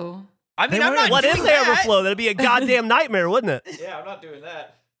 overflow? I mean, They I'm were- not What doing if they that. overflow? That'd be a goddamn nightmare, wouldn't it? Yeah, I'm not doing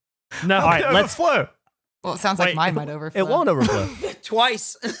that. No. All right, let's. flow. Well, it sounds Wait, like mine might overflow. It won't overflow.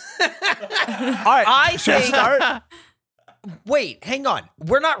 Twice. All right, I should we think- start? Wait, hang on.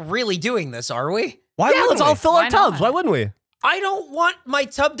 We're not really doing this, are we? Why Yeah, wouldn't let's all we? fill Why our tubs. not? Why wouldn't we? I don't want my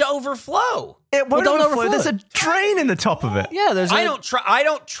tub to overflow. It won't don't overflow. overflow There's a drain in the top of it. Yeah, there's I don't trust.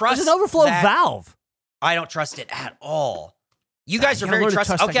 There's an overflow that. valve. I don't trust it at all. You guys You are gotta very learn to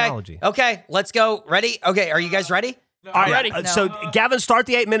trusting. trust Okay, technology. okay, let's go. Ready? Okay, are you guys ready? No, All right, ready. so Gavin, start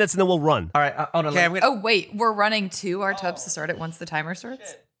the 8 minutes, and then we'll run. All right, hold on. Okay, I'm gonna. Oh wait, we're running to our tubs to start it once the timer starts.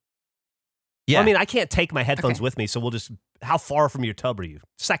 Shit. Yeah. I mean, I can't take my headphones Okay. with me, so we'll just. How far from your tub are you?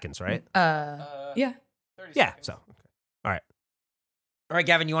 Seconds, right? Yeah. 30 Yeah. seconds. So. All right,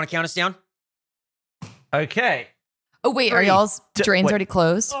 Gavin, you want to count us down? okay. Oh wait, are Three, y'all's two- drains wait. already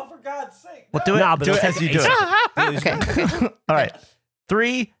closed? Oh, for God's sake. Well, do it. Nah, but do it it'll as take you do 8 it. seconds. Okay. Okay. All right.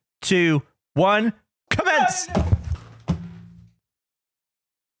 3, 2, 1, commence.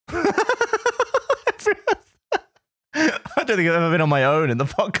 I don't think I've ever been on my own in the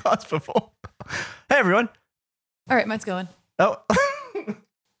podcast before. Hey, everyone. All right, mine's going. Oh,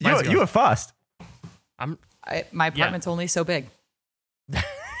 Mine's you were fast. My apartment's only so big.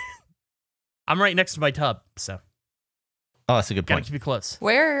 I'm right next to my tub, so Oh, that's a good gotta point. keep it close.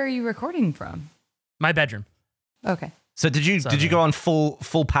 Where are you recording from? My bedroom. Okay. So did you Sorry. go on full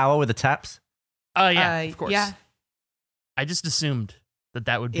power with the taps? Oh yeah, of course. Yeah. I just assumed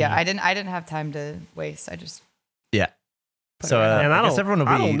that would be. Yeah, I didn't have time to waste. I just Yeah. put So it right And I I guess don't. everyone will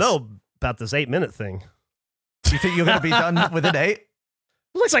I be- don't know about this 8-minute thing. Do you think you're going to be done within 8?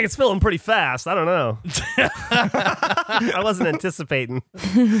 Looks like it's filling pretty fast. I don't know. I wasn't anticipating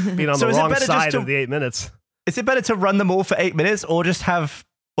being on So the is it wrong better just side to- of the 8 minutes. Is it better to run them all for 8 minutes or just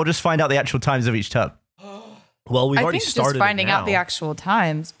find out the actual times of each tub? Well, we've I already think started just finding it out the now. actual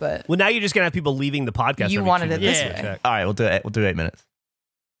times, but Well, now you're just gonna have people leaving the podcast. You every wanted 2 it minutes this to way. check. All right, we'll do 8 minutes.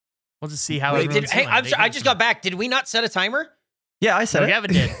 We'll just see how Wait, everyone's hey, doing. I'm sorry. I just got back. Did we not set a timer? Yeah, I said So it.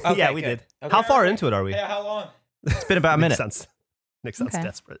 Gavin did. Okay, Yeah, we good. did. Okay. How far into it are we? Yeah, how long? It's been about a minute. Nick sounds Okay.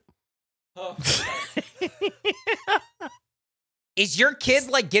 desperate. Oh, Is your kid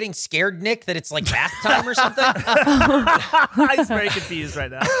like getting scared, Nick, that it's like bath time or something? He's very confused right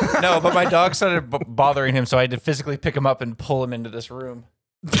now. No, but my dog started bothering him, so I had to physically pick him up and pull him into this room.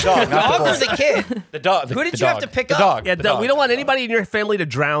 The dog, not Dog or the the kid? The dog. Who did the you have dog. to pick the up? Dog. Yeah, the we dog. don't want anybody in your family to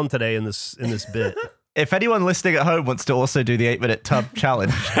drown today in this bit. If anyone listening at home wants to also do the 8-minute tub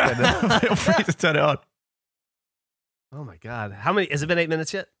challenge, then feel free to turn it on. Oh my god, how many? Has it been 8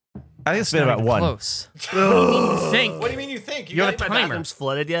 minutes yet? I think it's been about Not even 1. Close. You think? what do you mean you think? You have got a My timer. bathroom's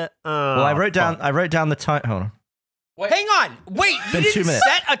flooded yet? Well, I wrote down the time. Hold on. Wait, Hang on. Wait, you Been 2 didn't minutes.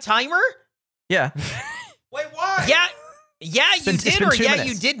 set a timer? Yeah. wait, why? Yeah. Yeah, you been- it's did, been or 2 yeah, minutes.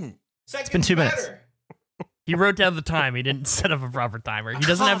 you didn't. Seconds been 2 minutes. matter. He wrote down the time. He didn't set up a proper timer. He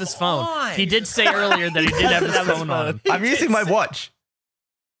doesn't have his phone. on. He did say earlier that he did have his phone on him. I'm using my watch.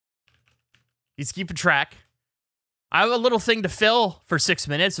 He's keeping track. I have a little thing to fill for 6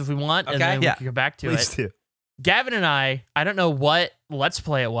 minutes if we want, and Okay. then we Yeah. can go back to Please it. do. Gavin and I don't know what Let's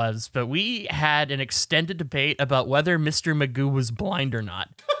Play it was, but we had an extended debate about whether Mr. Magoo was blind or not.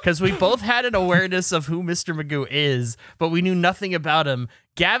 Because we both had an awareness of who Mr. Magoo is, but we knew nothing about him.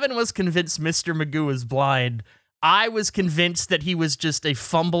 Gavin was convinced Mr. Magoo was blind. I was convinced that he was just a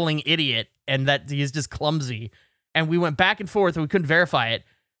fumbling idiot and that he is just clumsy. And we went back and forth and we couldn't verify it.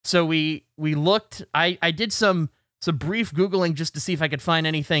 So we looked, I did some brief Googling just to see if I could find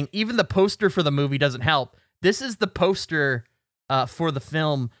anything. Even the poster for the movie doesn't help. This is the poster for the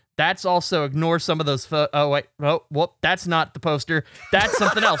film. That's also, ignore some of those. That's not the poster. That's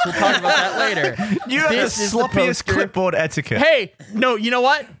something else. We'll talk about that later. You have the sloppiest clipboard etiquette. Hey, no, you know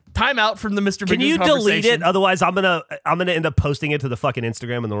what? Time out from the Mr. Can Magoo you delete conversation. it? Otherwise, I'm gonna end up posting it to the fucking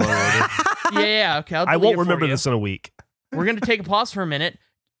Instagram in the wrong order. Yeah, okay. I'll I delete won't it for remember you. this in a week. We're gonna take a pause for a minute.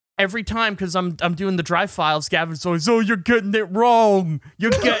 Every time, because I'm doing the drive files, Gavin's always, oh, you're getting it wrong. You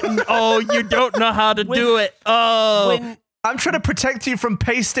don't know how to do it. Oh, I'm trying to protect you from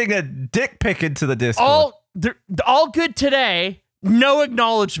pasting a dick pic into the Discord. all good today. No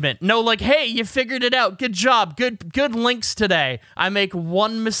acknowledgement. No, like, hey, you figured it out. Good job. Good links today. I make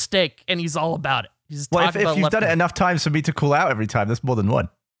one mistake, and he's all about it. He's Well, talking if about you've done it left- enough times for me to call out every time, that's more than one.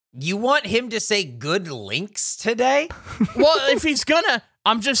 You want him to say good links today? Well, if he's gonna,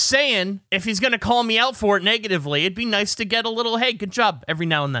 I'm just saying, if he's gonna call me out for it negatively, it'd be nice to get a little, hey, good job every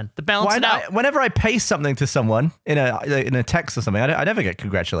now and then to balance it out. Whenever I paste something to someone in a text or something, I never get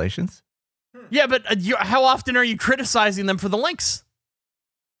congratulations. Yeah, but how often are you criticizing them for the links?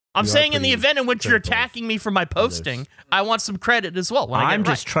 I'm You are saying in the pretty event in which you're critical of attacking me for my posting, I want some credit as well. When I get I'm it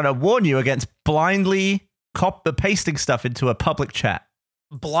just right. trying to warn you against blindly pasting stuff into a public chat.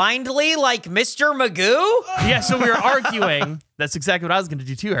 Blindly, like Mr. Magoo? Yeah, so we were arguing, that's exactly what I was going to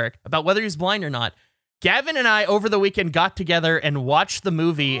do too, Eric, about whether he's blind or not. Gavin and I, over the weekend, got together and watched the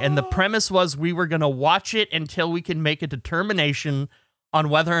movie, and the premise was we were going to watch it until we can make a determination on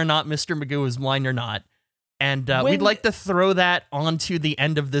whether or not Mr. Magoo is blind or not. And we'd like to throw that onto the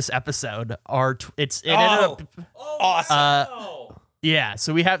end of this episode. It ended up... Awesome. Yeah,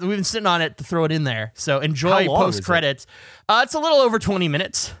 so we've been sitting on it to throw it in there. So How enjoy long is post credits. It's a little over 20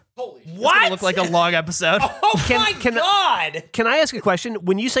 minutes. Holy It's gonna look like a long episode. Oh my God. Can I ask a question?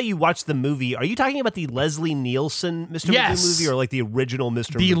 When you say you watched the movie, are you talking about the Leslie Nielsen Mr. Yes. Magoo movie or like the original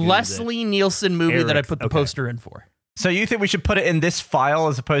Mr. The Magoo? Leslie Nielsen movie that I Eric, put the okay. poster in for. So you think we should put it in this file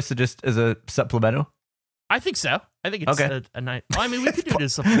as opposed to just as a supplemental? I think so. I think it's Okay. a nice. Well, I mean, we could do it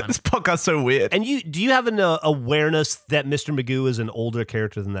as something. This podcast's so weird. And do you have an awareness that Mr. Magoo is an older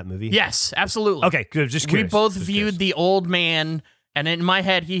character than that movie? Yes, absolutely. Okay, good. Just We curious. both Just viewed curious. the old man, and in my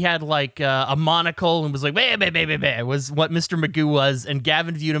head, he had like a monocle and was like, bah, was what Mr. Magoo was, and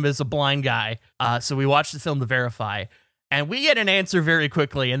Gavin viewed him as a blind guy. So we watched the film to verify. And we get an answer very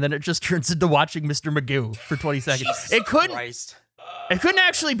quickly, and then it just turns into watching Mr. Magoo for 20 seconds. It couldn't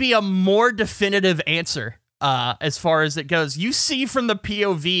actually be a more definitive answer as far as it goes. You see from the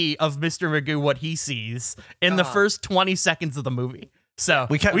POV of Mr. Magoo what he sees in the first 20 seconds of the movie. So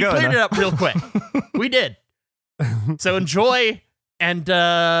We kept going, cleared it huh? up real quick. We did. So enjoy, and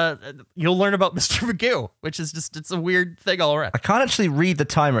you'll learn about Mr. Magoo, which is just, it's a weird thing all around. I can't actually read the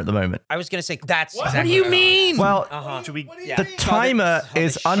timer at the moment. I was going to say that's What? What exactly do you what I mean? Well, Should we? the timer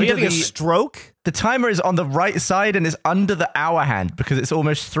is Are you under having a the stroke? timer is on the right side and is under the hour hand because it's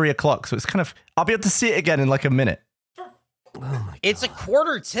almost 3 o'clock. So it's kind of, I'll be able to see it again in like a minute. It's a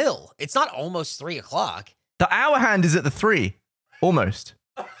quarter till. It's not almost 3 o'clock. The hour hand is at the 3, almost.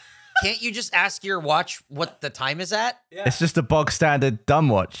 Can't you just ask your watch what the time is at? It's just a bog standard dumb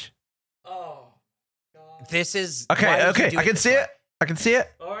watch. Oh. This is why Okay, would you okay, do I can this see way? it. I can see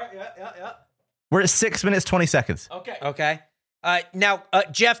it. All right. Yeah. We're at 6 minutes 20 seconds. Okay. Okay. Now,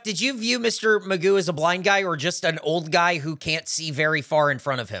 Jeff, did you view Mr. Magoo as a blind guy or just an old guy who can't see very far in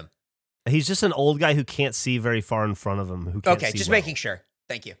front of him? He's just an old guy who can't see very far in front of him. Who can't Okay, see just well. making sure.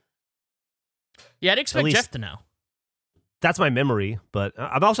 Thank you. Yeah, I'd expect least- Jeff to know. That's my memory, but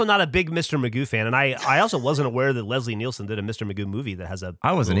I'm also not a big Mr. Magoo fan, and I also wasn't aware that Leslie Nielsen did a Mr. Magoo movie that has a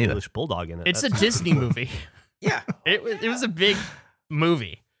I wasn't little either. English bulldog in it. It's a That's- Disney movie. Yeah. It was a big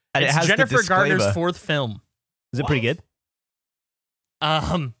movie. And It's it has Jennifer the Garner's disclaimer. 4th film. Is it pretty good?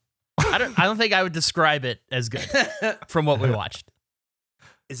 I don't think I would describe it as good from what we watched.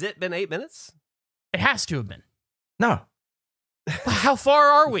 Is it been 8 minutes? It has to have been. No. How far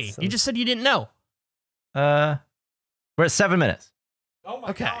are we? You just said you didn't know. We're at 7 minutes. Oh my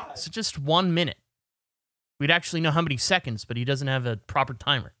Okay, God. so just 1 minute. We'd actually know how many seconds, but he doesn't have a proper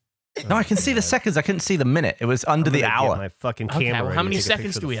timer. No, I can see the seconds. I couldn't see the minute. It was under the hour. My fucking Okay, camera. well, ready how to many take a seconds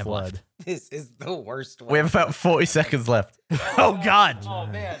picture do of we the have flood. left? This is the worst way. We have about 40 seconds left. Oh God. Oh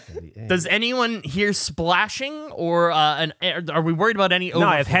man. Does anyone hear splashing or are we worried about any? No,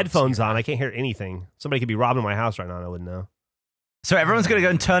 I have overflows headphones here? on. I can't hear anything. Somebody could be robbing my house right now and I wouldn't know. So everyone's going to go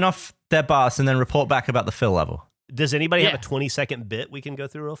and turn off their baths and then report back about the fill level. Does anybody have Yeah. a 20-second bit we can go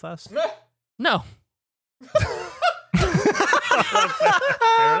through real fast? No.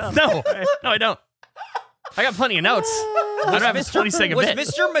 Fair enough. No, I don't. I got plenty of notes. I don't have a 20-second Was bit.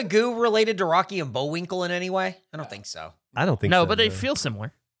 Mr. Magoo related to Rocky and Bullwinkle in any way? I don't think so. I don't think No, so. but they feel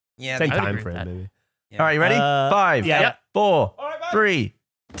similar. Yeah, Same I would time agree with frame, that. maybe. yeah. All right, you ready? 5, yeah. 4, All right, bye. 3,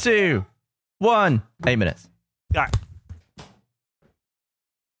 2, 1. 8 minutes. All right.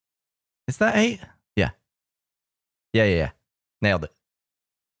 Is that 8? Yeah. Yeah. Nailed it.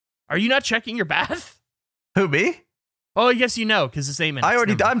 Are you not checking your bath? Who, me? Oh, yes, you know, because it's 8 minutes. I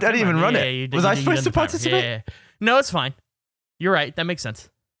already Never mind. done- I didn't Never even mind. run it. you did- Was you I did- you supposed done to the timer. participate? Yeah. No, it's fine. You're right. That makes sense.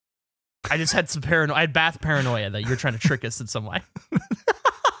 I just had some paranoia. I had bath paranoia that you're trying to trick us in some way.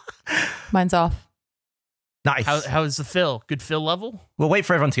 Mine's off. Nice. How is the fill? Good fill level? We'll wait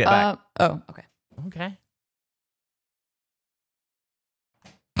for everyone to get back. Oh, okay. Okay.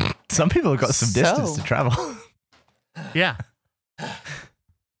 Some people have got some distance So- to travel. Yeah.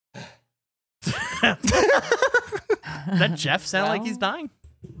 That Jeff sound like he's dying?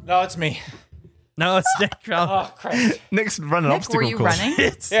 No, it's me. No, it's Nick. Oh. Oh, Christ. Nick's running Nick, obstacle were you course. running?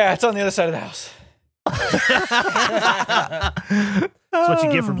 Yeah, it's on the other side of the house. That's what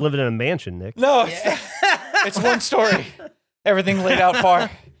you get for living in a mansion, Nick. No, it's one story. Everything laid out far.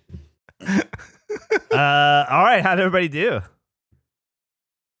 All right. How'd everybody do?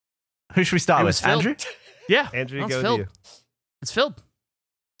 Who should we start It with? was filled. Andrew? Yeah. Andrew, no, it's go filled. with you. It's filled.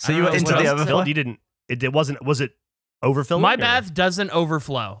 So I you don't were know into what the else to overflow? Filled? You didn't. It wasn't. Was it overfilling? My or- bath doesn't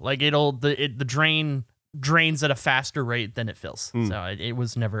overflow. Like the drain drains at a faster rate than it fills. Mm. So it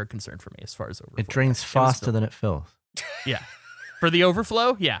was never a concern for me as far as overflow. It drains faster than it fills. Yeah. For the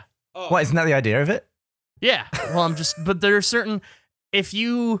overflow, yeah. What, isn't that the idea of it? Yeah. Well, but there are certain, if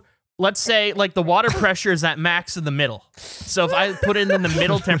you, let's say, like the water pressure is at max in the middle. So if I put it in the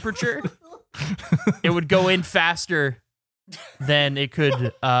middle temperature, it would go in faster than it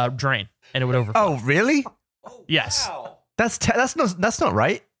could drain, and it would overflow. Oh, really? Yes. That's not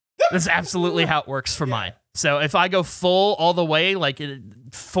right. That's absolutely how it works for mine. So if I go full all the way, like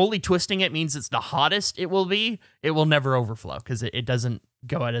fully twisting it means it's the hottest it will be. It will never overflow because it doesn't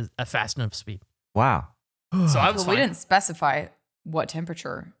go at a fast enough speed. Wow. So I was But we fine. didn't specify what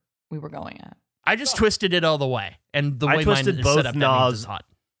temperature we were going at. I just twisted it all the way, and the I way twisted mine is both set up, that means knobs. it's hot.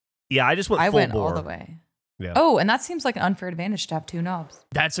 Yeah, I just went I full went bore. all the way. Yeah. Oh, and that seems like an unfair advantage to have two knobs.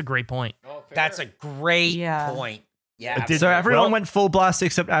 That's a great point. That's a great Yeah. point. Yeah. It did- So everyone well- went full blast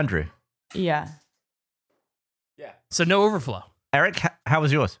except Andrew. Yeah. So no overflow. Eric, how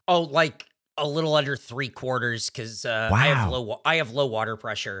was yours? Oh, like a little under 3/4 because I have low water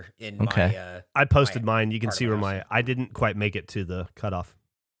pressure in Okay. my I posted my mine. You can part see of where my house. I didn't quite make it to the cutoff.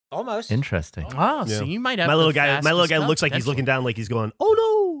 almost. Interesting. Oh, so Yeah. you might have My little the guy fastest looks like he's looking down, like he's going,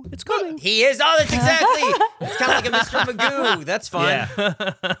 "Oh no, it's coming." He is. Oh, that's exactly. It's kind of like a Mr. Magoo. That's fun.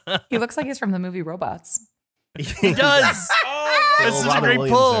 Yeah. He looks like he's from the movie Robots. He does. Oh, That's Little such a Robin great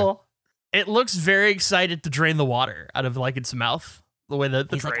Williams pull. It looks very excited to drain the water out of like its mouth. The way that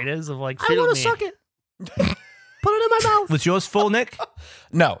the He's like, drain is of like, I "Feed want me." to suck it. Put it in my mouth. Was yours full, Nick?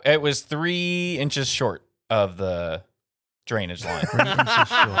 No, it was 3 inches short of the drainage line.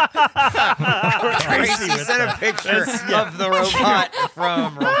 Tracy sent a picture of the robot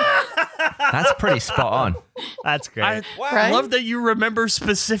from. That's pretty spot on. That's great. I Right? love that you remember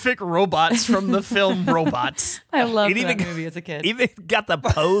specific robots from the film Robots. I loved It even- that movie as a kid. Even got the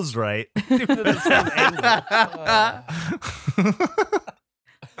pose right. Even to the same angle.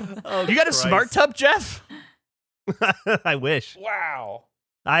 Oh, You got a smart tub, Jeff? I wish. Wow.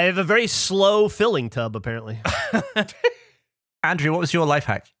 I have a very slow filling tub, apparently. Andrew, what was your life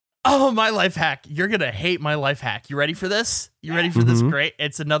hack? Oh, my life hack. You're going to hate my life hack. You ready for this? You ready for this? Mhm. Great.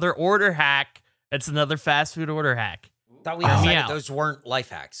 It's another order hack. It's another fast food order hack. Thought we Hear me decided out. those weren't life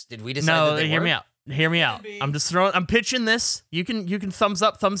hacks. Did we decide No, that they hear were? me out. Hear me out. I'm pitching this. You can thumbs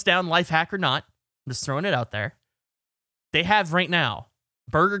up, thumbs down, life hack or not. I'm just throwing it out there. They have right now,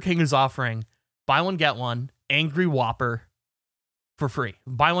 Burger King is offering buy one, get one, Angry Whopper for free.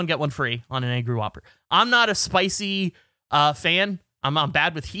 Buy one, get one free on an Angry Whopper. I'm not a spicy fan. I'm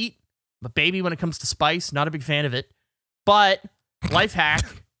bad with heat. But baby, when it comes to spice, not a big fan of it. But life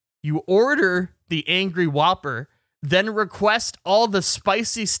hack, you order the Angry Whopper, then request all the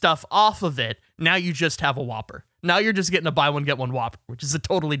spicy stuff off of it. Now you just have a Whopper. Now you're just getting a buy one, get one Whopper, which is a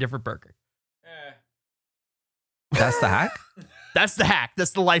totally different burger. That's the hack? That's the hack.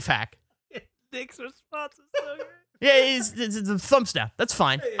 That's the life hack. Nick's response is so good. Yeah, it's a thumbs down. That's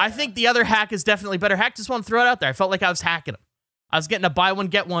fine. I think the other hack is definitely better. Hack, just want to throw it out there. I felt like I was hacking him. I was getting a buy one,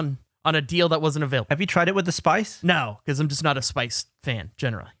 get one on a deal that wasn't available. Have you tried it with the spice? No, because I'm just not a spice fan,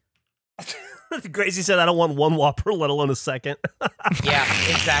 generally. Gracie said, I don't want one Whopper, let alone a second. Yeah,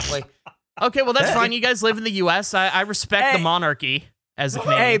 exactly. Okay, well, that's fine. You guys live in the U.S. I respect the monarchy as a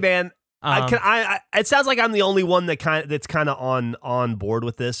Canadian. Hey, man. It sounds like I'm the only one that's kind of on board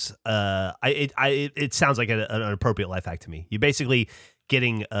with this. It sounds like an appropriate life hack to me. You're basically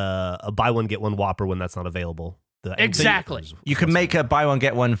getting a buy one get one Whopper when that's not available. Exactly. You can make a buy one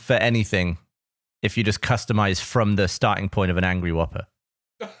get one for anything if you just customize from the starting point of an Angry Whopper.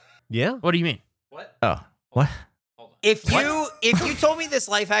 Yeah. What do you mean? Oh, what? If you told me this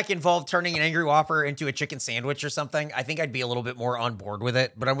life hack involved turning an Angry Whopper into a chicken sandwich or something, I think I'd be a little bit more on board with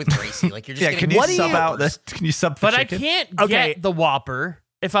it. But I'm with Gracie. Like you're just Yeah, getting can you what sub out this? Can you sub for But chicken? I can't Okay. get the Whopper.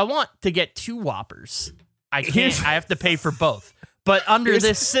 If I want to get 2 Whoppers, I can't. I have to pay for both. But under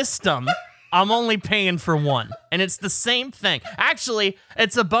this system, I'm only paying for one. And it's the same thing. Actually,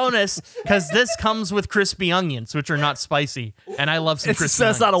 it's a bonus because this comes with crispy onions, which are not spicy. And I love some crispy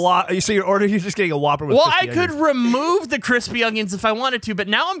onions. That's not a Whopper. So you're just getting a Whopper with Well, I crispy could onions. remove the crispy onions if I wanted to, but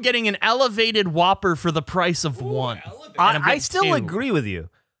now I'm getting an elevated Whopper for the price of one. And I'm I getting still 2. agree with you.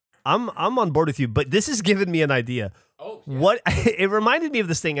 I'm on board with you, but this has given me an idea. What it reminded me of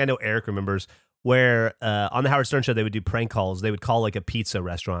this thing I know Eric remembers, where on the Howard Stern show they would do prank calls. They would call like a pizza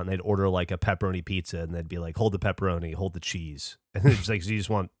restaurant and they'd order like a pepperoni pizza and they'd be like, hold the pepperoni, hold the cheese. And it's like, so you just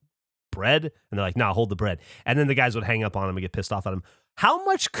want bread? And they're like, nah, hold the bread. And then the guys would hang up on him and get pissed off at him. How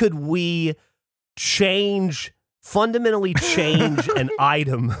much could we fundamentally change an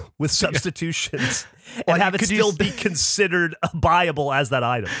item with substitutions and have it still be considered viable as that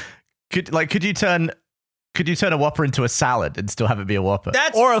item? Could you turn a Whopper into a salad and still have it be a Whopper?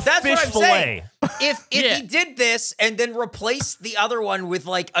 That's Fish what I'm saying. fillet. If he did this and then replaced the other one with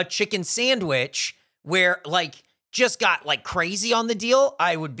like a chicken sandwich where like just got like crazy on the deal,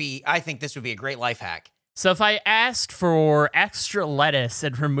 I think this would be a great life hack. So if I asked for extra lettuce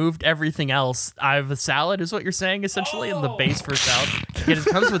and removed everything else, I have a salad, is what you're saying, essentially, in the base for salad. It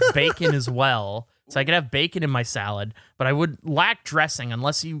comes with bacon as well. So I could have bacon in my salad, but I would lack dressing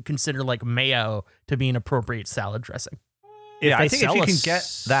unless you consider like mayo to be an appropriate salad dressing. Yeah, I think if you can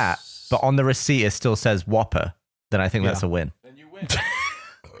get that, but on the receipt it still says Whopper, then I think that's a win. Then you win.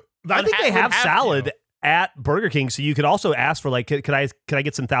 I think they have salad to. at Burger King, so you could also ask for like, could I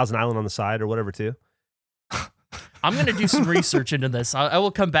get some Thousand Island on the side or whatever too? I'm going to do some research into this. I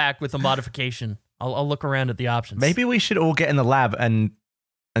will come back with a modification. I'll look around at the options. Maybe we should all get in the lab and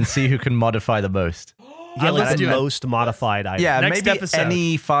see who can modify the most. Yeah, like let's the do it. most modified item. Yeah, Next maybe episode.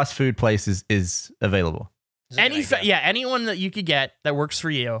 any fast food place is available. Anyone that you could get that works for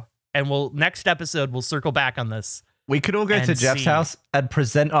you. And next episode, we'll circle back on this. We could all go And to Jeff's see. house and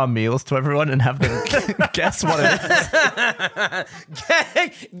present our meals to everyone and have them guess what it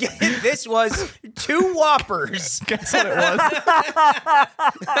is. This was 2 Whoppers. Guess what it was.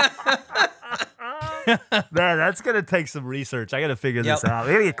 Man, that's gonna take some research. I gotta figure this out.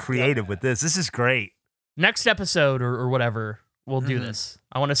 We gotta get creative with this. This is great. Next episode or whatever, we'll do this.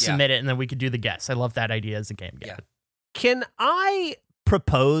 I want to submit it, and then we could do the guess. I love that idea as a game. Yeah. Can I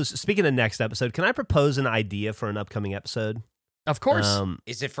propose? Speaking of next episode, can I propose an idea for an upcoming episode? Of course.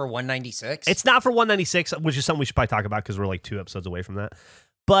 Is it for 196? It's not for 196, which is something we should probably talk about because we're like 2 episodes away from that.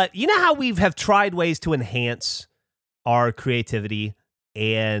 But you know how we have tried ways to enhance our creativity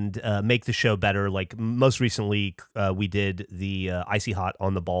and make the show better. Like most recently, we did the icy hot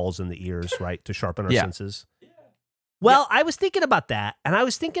on the balls and the ears, right, to sharpen our senses. Well, I was thinking about that, and I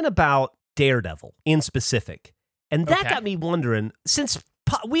was thinking about Daredevil in specific, and that got me wondering. Since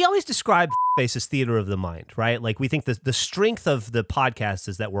we always describe Face as theater of the mind, right? Like we think the strength of the podcast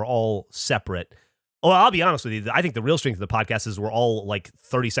is that we're all separate. Well, I'll be honest with you. I think the real strength of the podcast is we're all like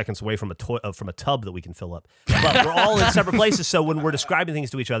 30 seconds away from a tub that we can fill up. But we're all in separate places. So when we're describing things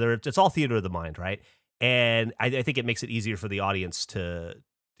to each other, it's all theater of the mind, right? And I think it makes it easier for the audience to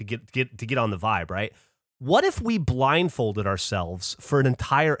get on the vibe, right? What if we blindfolded ourselves for an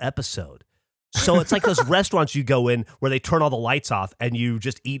entire episode? So it's like those restaurants you go in where they turn all the lights off and you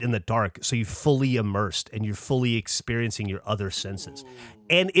just eat in the dark. So you're fully immersed and you're fully experiencing your other senses.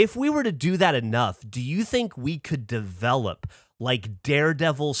 And if we were to do that enough, do you think we could develop like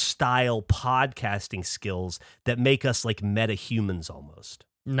Daredevil style podcasting skills that make us like meta humans almost?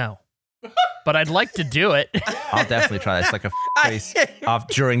 No. But I'd like to do it. I'll definitely try this, like a face off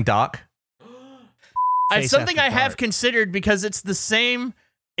during dark. It's something I have Bart. considered because it's the same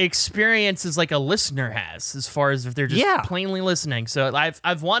experience as like a listener has, as far as if they're just plainly listening. So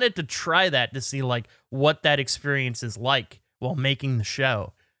I've wanted to try that to see like what that experience is like while making the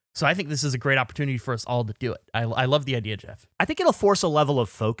show. So I think this is a great opportunity for us all to do it. I love the idea, Jeff. I think it'll force a level of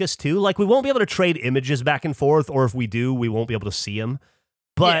focus too. Like we won't be able to trade images back and forth, or if we do, we won't be able to see them.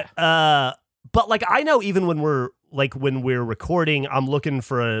 But like I know even when we're recording, I'm looking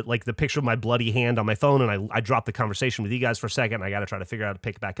for the picture of my bloody hand on my phone, and I drop the conversation with you guys for a second. And I got to try to figure out how to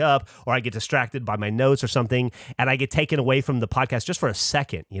pick it back up, or I get distracted by my notes or something, and I get taken away from the podcast just for a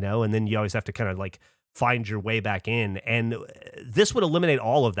second, and then you always have to kind of find your way back in. And this would eliminate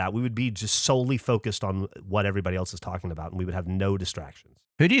all of that. We would be just solely focused on what everybody else is talking about, and we would have no distractions.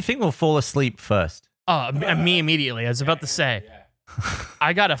 Who do you think will fall asleep first? Me immediately. I was about to say.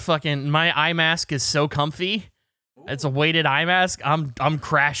 I got my eye mask is so comfy. It's a weighted eye mask. I'm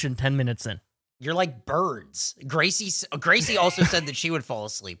crashing 10 minutes in. You're like birds. Gracie also said that she would fall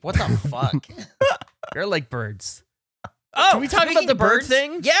asleep. What the fuck? You're like birds. Oh, can we talk about the bird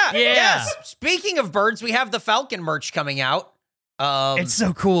thing? Yeah. Yes. Speaking of birds, we have the Falcon merch coming out. It's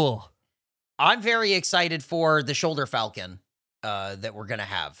so cool. I'm very excited for the shoulder Falcon that we're gonna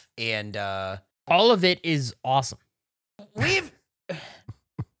have, and all of it is awesome. We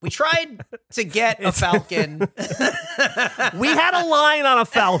tried to get a Falcon. We had a line on a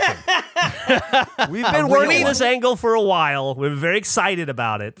Falcon. We've been working this angle for a while. We're very excited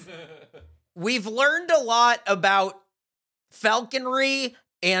about it. We've learned a lot about falconry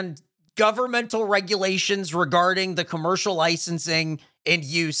and governmental regulations regarding the commercial licensing and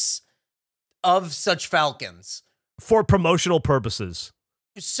use of such falcons. For promotional purposes.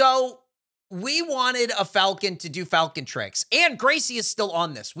 So we wanted a falcon to do falcon tricks. And Gracie is still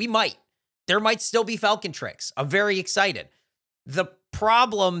on this. There might still be falcon tricks. I'm very excited. The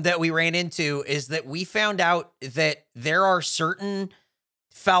problem that we ran into is that we found out that there are certain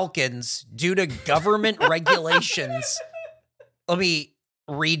falcons, due to government regulations. Let me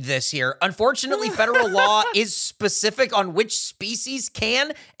read this here. Unfortunately, federal law is specific on which species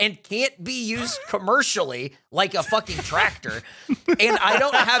can and can't be used commercially, like a fucking tractor. And I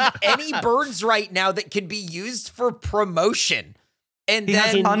don't have any birds right now that can be used for promotion. And he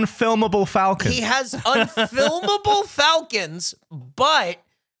has unfilmable falcons. He has unfilmable falcons, but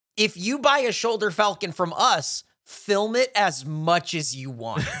if you buy a shoulder falcon from us, film it as much as you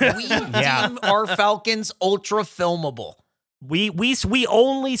want. We deem our falcons ultra filmable. We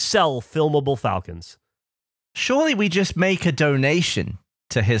only sell filmable falcons. Surely we just make a donation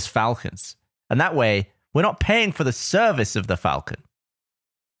to his falcons, and that way we're not paying for the service of the falcon.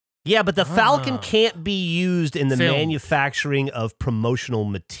 Yeah, but the falcon can't be used in the manufacturing of promotional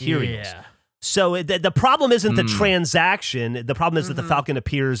materials. Yeah. So the problem isn't the transaction. The problem is that the falcon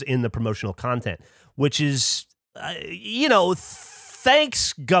appears in the promotional content, which is,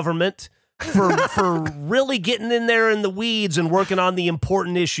 thanks, government, for really getting in there in the weeds and working on the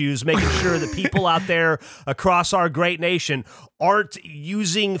important issues, making sure that people out there across our great nation aren't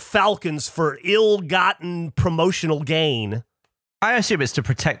using falcons for ill-gotten promotional gain. I assume it's to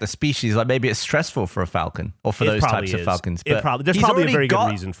protect the species. Like maybe it's stressful for a falcon or for those types of falcons. There's probably a very good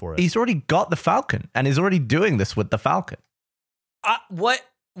reason for it. He's already got the falcon, and he's already doing this with the falcon. What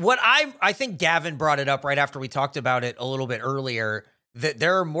I think Gavin brought it up right after we talked about it a little bit earlier, that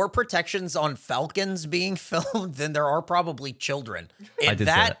there are more protections on falcons being filmed than there are probably children. And I did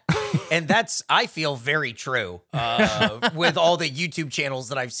say that. And that's, I feel, very true with all the YouTube channels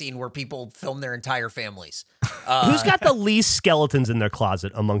that I've seen where people film their entire families. Who's got the least skeletons in their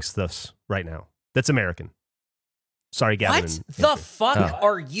closet amongst us right now? That's American. Sorry, Gavin. What the fuck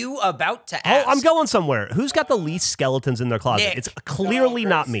are you about to ask? Oh, I'm going somewhere. Who's got the least skeletons in their closet? Nick. It's clearly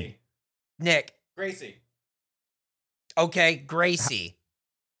not me. Nick. Gracie. Okay, Gracie.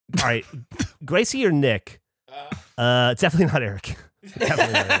 All right, Gracie or Nick? It's definitely not Eric.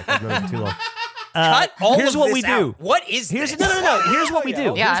 Definitely not Eric. I've known him too long. Cut all here's of what this we do. out. What is this? No. Here's what we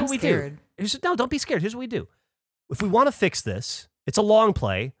do. Yeah, Here's I'm what we scared. do. No, don't be scared. Here's what we do. If we want to fix this, it's a long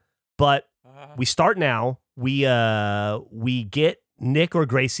play, but we start now. We get Nick or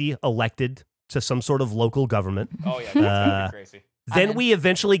Gracie elected to some sort of local government. Oh yeah, Gracie. Then we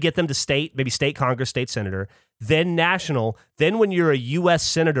eventually get them to state, maybe state Congress, state senator, then national. Then when you're a U.S.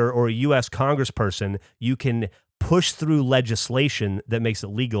 senator or a U.S. congressperson, you can push through legislation that makes it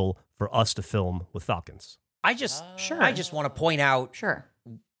legal for us to film with falcons. I just want to point out,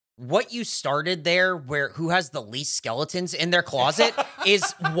 what you started there, where who has the least skeletons in their closet, is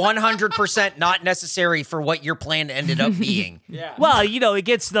 100% not necessary for what your plan ended up being. Yeah. Well, it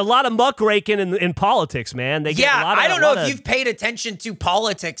gets a lot of muckraking in politics, man. They get a lot of, I don't know if you've paid attention to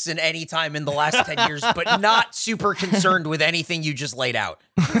politics in any time in the last 10 years, but not super concerned with anything you just laid out.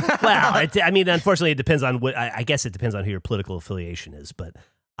 Well, unfortunately, it depends on what. I guess it depends on who your political affiliation is, but.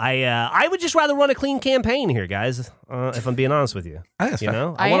 I would just rather run a clean campaign here, guys. If I'm being honest with you, I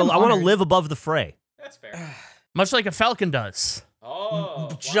want to live above the fray. That's fair. Much like a falcon does. Oh.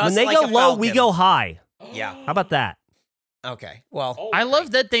 Just when they like go a low, falcon. we go high. Yeah. How about that? Okay. Well, I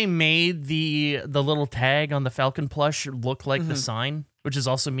love that they made the little tag on the falcon plush look like the sign, which is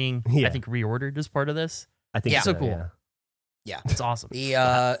also being I think reordered as part of this. I think Yeah. it's So cool. yeah. It's awesome.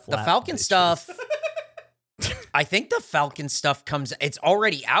 The Falcon stuff. I think the Falcon stuff it's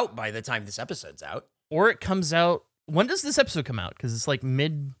already out by the time this episode's out. Or it comes out. When does this episode come out? Because it's like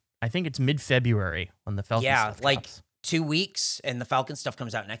I think it's mid-February when the Falcon stuff like drops. 2 weeks, and the Falcon stuff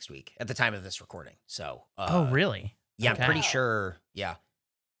comes out next week at the time of this recording. So, Oh, really? Yeah, Okay. I'm pretty sure. Yeah.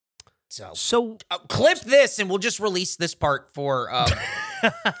 So Clip this, and we'll just release this part for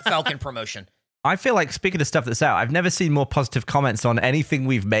Falcon promotion. I feel like, speaking of stuff that's out, I've never seen more positive comments on anything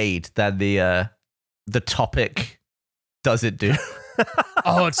we've made than the topic, does it do?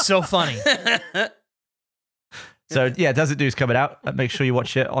 Oh, it's so funny. So, yeah, Does It Do is coming out. Make sure you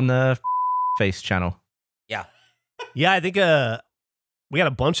watch it on the Face channel. yeah, I think we got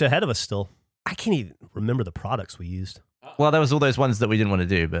a bunch ahead of us still. I can't even remember the products we used. Well, there was all those ones that we didn't want to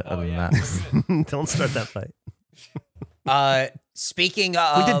do, but other than that. Don't start that fight. Speaking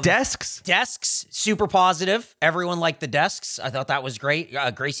of We did desks. desks, super positive. Everyone liked the desks. I thought that was great.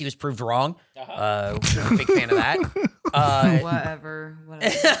 Gracie was proved wrong. Big fan of that. Whatever.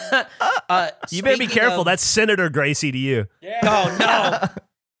 You better be careful. That's Senator Gracie to you. Oh no.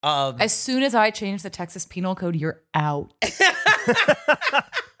 As soon as I change the Texas Penal Code, you're out.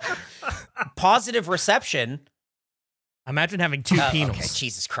 Positive reception. Imagine having two penals. Okay,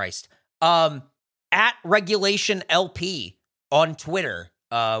 Jesus Christ. At Regulation LP on Twitter,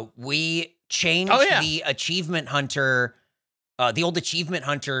 we changed the Achievement Hunter, the old Achievement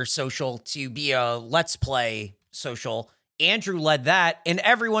Hunter social to be a Let's Play social. Andrew led that, and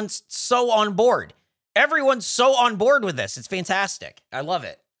everyone's so on board. Everyone's so on board with this. It's fantastic. I love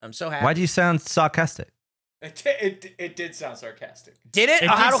it. I'm so happy. Why do you sound sarcastic? It did sound sarcastic. Did it? It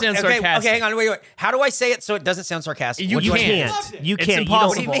How did sound okay, sarcastic. hang on, wait. How do I say it so it doesn't sound sarcastic? You What do You can't. can't. You It's can't.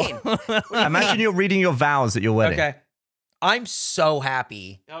 impossible. What do you mean? Imagine you're reading your vows at your wedding. Okay. I'm so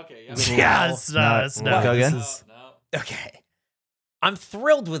happy. Okay. Yeah, it's no. Go again? No. Okay. I'm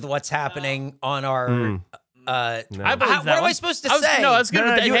thrilled with what's happening on our No. I believe what that am I one. supposed to I was, say? No, I was good No,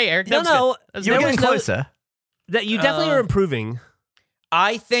 with no, that. you- Hey, Eric. No, that was no. good. That was You're good. getting was no- closer. That you definitely are improving.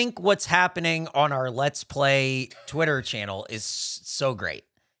 I think what's happening on our Let's Play Twitter channel is so great.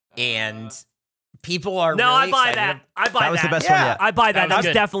 And people are No, really I buy excited. that. I buy That was the best Yeah. one yet. I buy that. That was That's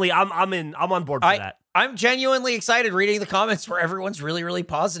good. definitely. I'm on board for that. I'm genuinely excited reading the comments where everyone's really, really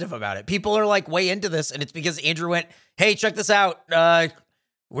positive about it. People are like way into this, and it's because Andrew went, "Hey, check this out.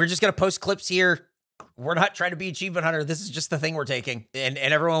 We're just gonna post clips here. We're not trying to be Achievement Hunter. This is just the thing we're taking." And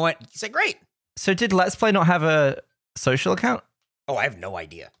everyone went, he said, "Great." So did Let's Play not have a social account? Oh, I have no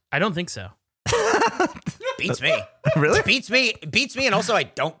idea. I don't think so. Beats me. Really? Beats me, and also I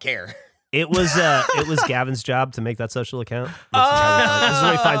don't care. It was Gavin's job to make that social account. This is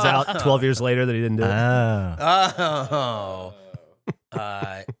where he finds out 12 years later that he didn't do it. Oh.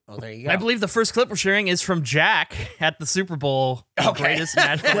 Well, there you go. I believe the first clip we're sharing is from Jack at the Super Bowl, the Okay. greatest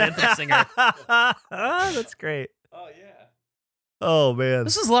national anthem singer. That's great. Oh yeah. Oh man.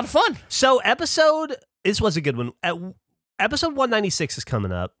 This is a lot of fun. So this was a good one. Episode 196 is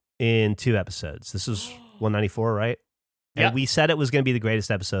coming up in 2 episodes. This is 194, right? Yeah. And we said it was going to be the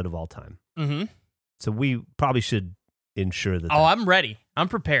greatest episode of all time. Mm-hmm. So we probably should ensure that. Oh, I'm ready. I'm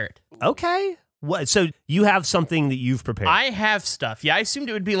prepared. Okay. What? So you have something that you've prepared. I have stuff. Yeah, I assumed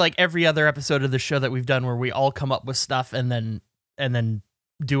it would be like every other episode of the show that we've done where we all come up with stuff and then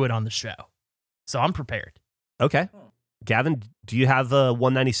do it on the show. So I'm prepared. Okay. Gavin, do you have a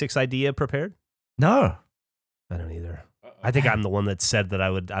 196 idea prepared? No. I don't either. I think I'm the one that said that I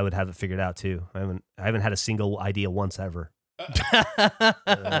would have it figured out too. I haven't had a single idea once ever.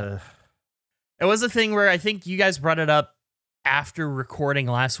 It was a thing where I think you guys brought it up after recording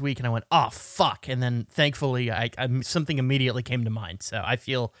last week, and I went, "Oh fuck!" And then thankfully, I something immediately came to mind. So I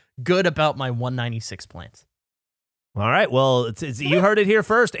feel good about my 196 plans. All right. Well, you heard it here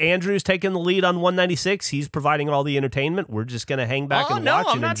first. Andrew's taking the lead on 196. He's providing all the entertainment. We're just going to hang back Oh, and no, watch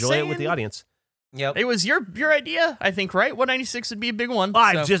I'm and not enjoy it with the saying- audience. Yep. It was your idea, I think, right? 196 would be a big one.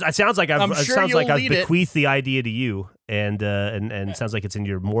 It sounds like I've lead it. bequeathed the idea to you, and it sounds like it's in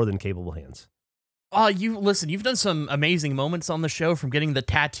your more than capable hands. You've done some amazing moments on the show, from getting the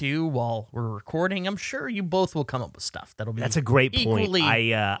tattoo while we're recording. I'm sure you both will come up with stuff that'll be. That's a great point.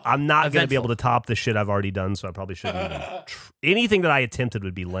 I'm not going to be able to top the shit I've already done, so I probably shouldn't. Anything that I attempted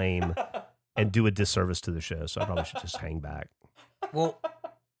would be lame and do a disservice to the show. So I probably should just hang back. Well,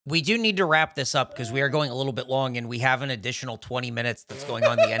 we do need to wrap this up because we are going a little bit long, and we have an additional 20 minutes that's going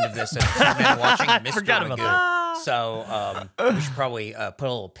on the end of this. And 2 men watching Mr. Magoo. So we should probably put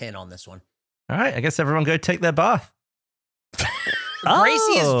a little pin on this one. All right, I guess everyone go take their bath.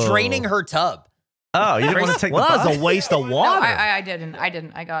 Gracie is draining her tub. Oh, you didn't want to take the bath? That was a waste of water. No, I didn't. I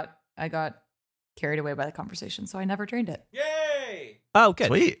got carried away by the conversation, so I never drained it. Yay! Oh, good.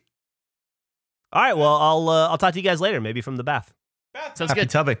 Sweet. All right, well, I'll talk to you guys later, maybe from the bath. Sounds Happy good.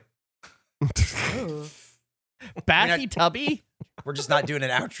 Tubby. Bathy Tubby? We're just not doing an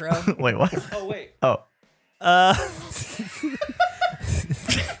outro. Wait, what? Oh, wait. Oh.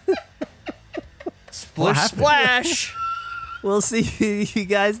 Splish splash. We'll see you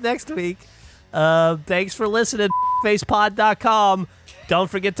guys next week. Thanks for listening. Facepod.com. Don't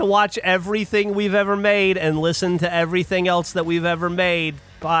forget to watch everything we've ever made and listen to everything else that we've ever made.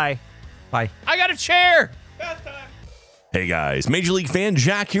 Bye. Bye. I got a chair. Bath time. Hey guys, Major League fan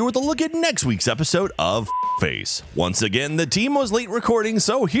Jack here with a look at next week's episode of Face. Once again, the team was late recording,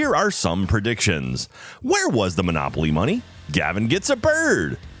 so here are some predictions. Where was the Monopoly money? Gavin gets a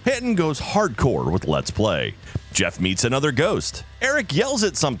bird. Hinton goes hardcore with Let's Play. Jeff meets another ghost. Eric yells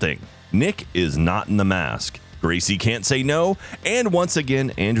at something. Nick is not in the mask. Gracie can't say no. And once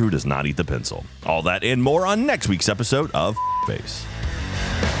again, Andrew does not eat the pencil. All that and more on next week's episode of Face.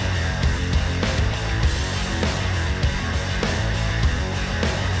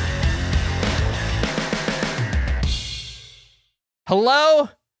 Hello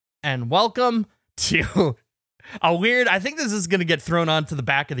and welcome to a weird. I think this is going to get thrown onto the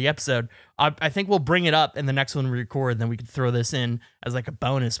back of the episode. I think we'll bring it up in the next one we record, then we can throw this in as like a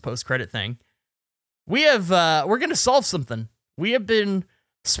bonus post-credit thing. We're going to solve something. We have been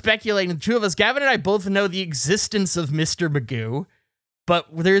speculating, the two of us, Gavin and I both know the existence of Mr. Magoo, but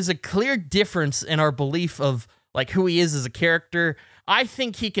there's a clear difference in our belief of like who he is as a character. I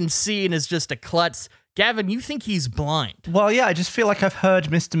think he can see and is just a klutz. Gavin, you think he's blind? Well, yeah, I just feel like I've heard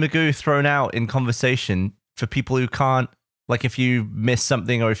Mr. Magoo thrown out in conversation for people who can't, like if you miss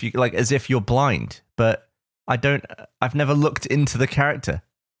something or if you, like as if you're blind, but I've never looked into the character.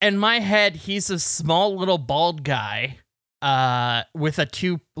 In my head, he's a small little bald guy with a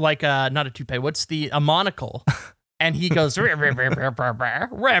monocle. And he goes, and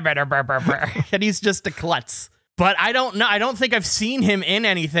he's just a klutz. But I don't know. I don't think I've seen him in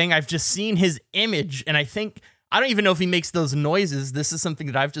anything. I've just seen his image. And I don't even know if he makes those noises. This is something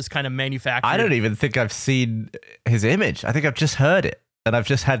that I've just kind of manufactured. I don't even think I've seen his image. I think I've just heard it. And I've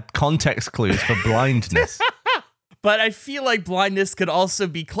just had context clues for blindness. But I feel like blindness could also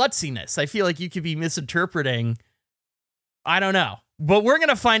be klutziness. I feel like you could be misinterpreting. I don't know. But we're going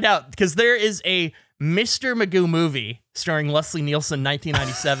to find out because there is a Mr. Magoo movie starring Leslie Nielsen,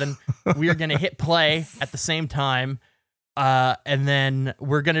 1997. We are going to hit play at the same time. And then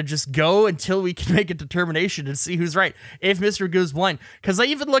we're going to just go until we can make a determination and see who's right. If Mr. Magoo's blind. Because I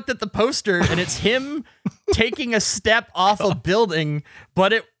even looked at the poster and it's him taking a step off a building.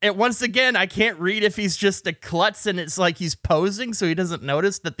 But it once again, I can't read if he's just a klutz and it's like he's posing so he doesn't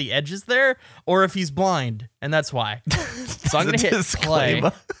notice that the edge is there or if he's blind. And that's why. So I'm going to hit play.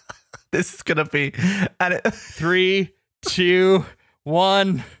 This is going to be... 3, 2,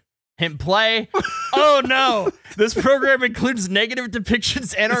 1... Hit play. Oh no! This program includes negative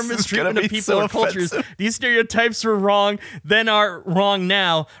depictions and our mistreatment of people or cultures. These stereotypes were wrong, then are wrong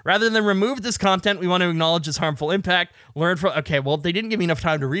now. Rather than remove this content, we want to acknowledge its harmful impact. Learn from. Okay, well, they didn't give me enough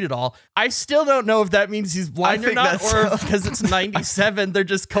time to read it all. I still don't know if that means he's blind or not, or if because it's 97, they're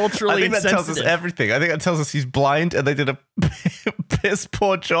just culturally insensitive. I think that tells us everything. I think that tells us he's blind, and they did a piss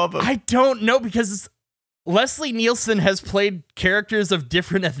poor job of. I don't know because Leslie Nielsen has played characters of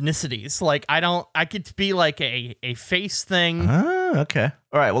different ethnicities. Like, I could be like a face thing. Ah, okay.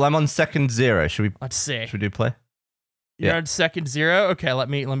 All right. Well, I'm on second 0. Let's see. Should we do play? You're on second 0. Okay. Let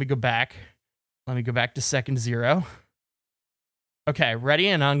me go back. Let me go back to second 0. Okay. Ready?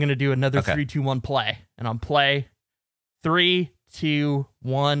 And I'm going to do another 3, 2, 1 play. And on play 3, 2,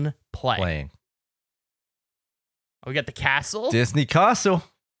 1 play. Playing. We got the castle. Disney Castle.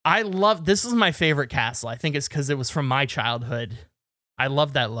 This is my favorite castle. I think it's because it was from my childhood. I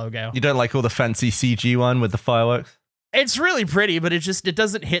love that logo. You don't like all the fancy CG one with the fireworks? It's really pretty, but it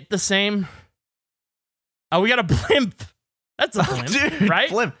doesn't hit the same. Oh, we got a blimp. That's a blimp, Dude, right?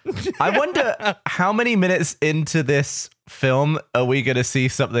 Blimp. I wonder how many minutes into this film are we going to see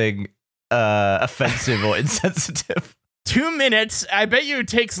something offensive or insensitive? 2 minutes. I bet you it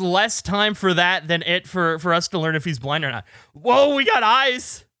takes less time for that than it for us to learn if he's blind or not. Whoa, we got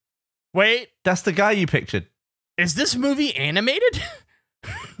eyes. Wait, That's the guy you pictured. is this movie animated?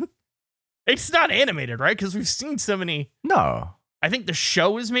 It's not animated, right? Because we've seen so many. No. I think the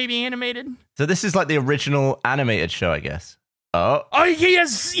show is maybe animated. So this is like the original animated show, I guess. Oh. Oh, he can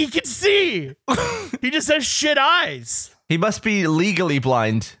see. He just has shit eyes. He must be legally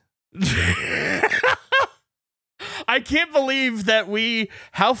blind. I can't believe that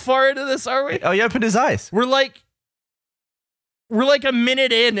how far into this are we? Oh, he opened his eyes. We're like a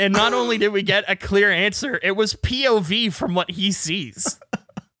minute in, and not only did we get a clear answer, it was POV from what he sees.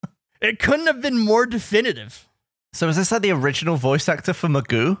 It couldn't have been more definitive. So is this like the original voice actor for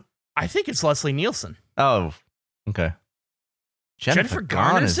Magoo? I think it's Leslie Nielsen. Oh, okay. Jennifer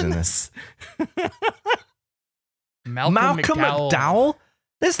Garner's in this. Malcolm McDowell?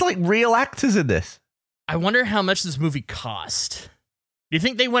 There's like real actors in this. I wonder how much this movie cost. Do you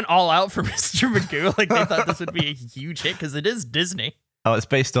think they went all out for Mr. Magoo? Like they thought this would be a huge hit because it is Disney. Oh, it's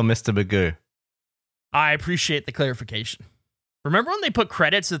based on Mr. Magoo. I appreciate the clarification. Remember when they put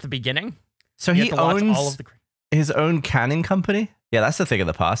credits at the beginning? So You he have to watch owns all of the his own canning company? Yeah, that's the thing of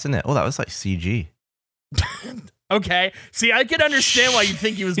the past, isn't it? Oh, that was like CG. Okay. See, I can understand why you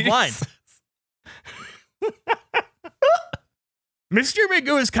think he was blind. Mr.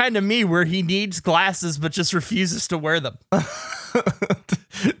 Magoo is kind of me, where he needs glasses but just refuses to wear them.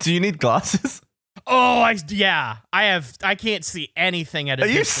 Do you need glasses? Oh, I can't see anything at a Are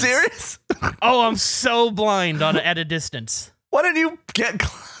you distance. serious? Oh, I'm so blind at a distance. Why don't you get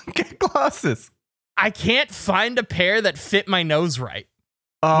glasses? I can't find a pair that fit my nose right.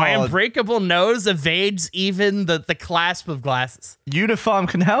 Oh, My unbreakable nose evades even the clasp of glasses. Uniform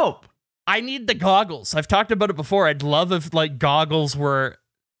can help. I need the goggles. I've talked about it before. I'd love if like goggles were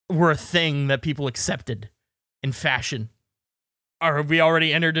a thing that people accepted in fashion. Or have we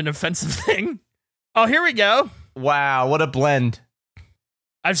already entered an offensive thing? Oh, here we go. Wow, what a blend.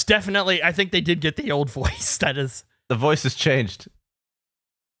 I think they did get the old voice. That is. The voice has changed.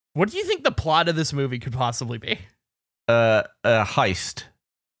 What do you think the plot of this movie could possibly be? A heist.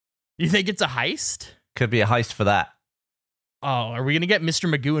 You think it's a heist? Could be a heist for that. Oh, are we going to get Mr.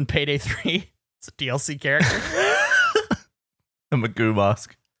 Magoo in Payday 3? It's a DLC character. A Magoo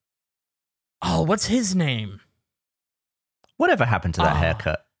mask. Oh, what's his name? Whatever happened to that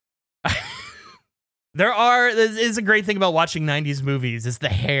haircut? There is a great thing about watching 90s movies is the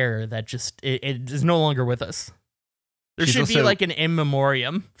hair that just, it is no longer with us. There should be like an in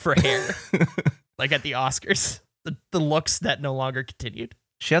memoriam for hair, like at the Oscars. The looks that no longer continued.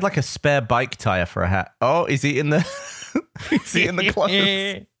 She had like a spare bike tire for a hat. Oh, is he in the is he in the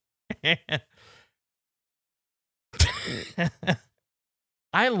clothes?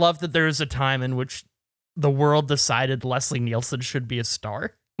 I love that there is a time in which the world decided Leslie Nielsen should be a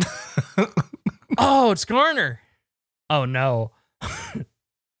star. Oh, it's Garner. Oh no.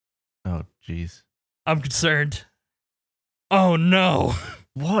 Oh jeez. I'm concerned. Oh no.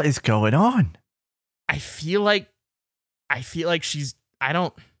 What is going on? I feel like she's,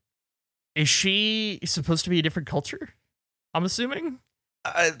 is she supposed to be a different culture? I'm assuming.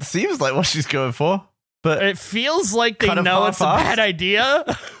 It seems like what she's going for, but It feels like they kind of know it's a half-assed. bad idea.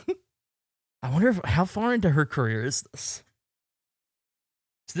 I wonder how far into her career is this?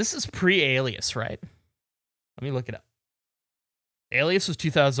 So this is pre-Alias, right? Let me look it up. Alias was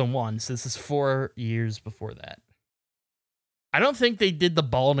 2001, so this is 4 years before that. I don't think they did the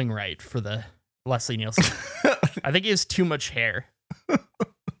balding right for the Leslie Nielsen. I think he has too much hair.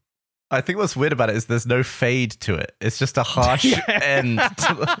 I think what's weird about it is there's no fade to it. It's just a harsh end.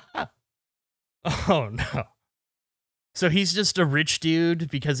 Oh no. So he's just a rich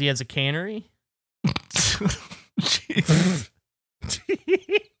dude because he has a cannery? Jeez.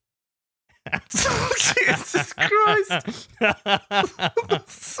 Jesus Christ.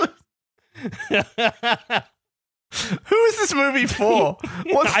 Who is this movie for?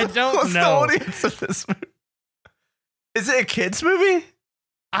 I don't what's know. the audience of this movie? Is it a kid's movie?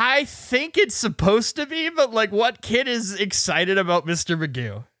 I think it's supposed to be, but like what kid is excited about Mr.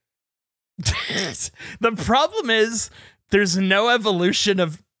 Magoo? The problem is there's no evolution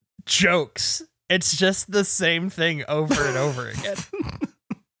of jokes. It's just the same thing over and over again.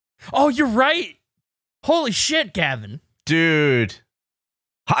 Oh, you're right. Holy shit, Gavin. Dude.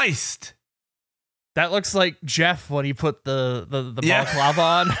 Heist. That looks like Jeff when he put the Yeah. balaclava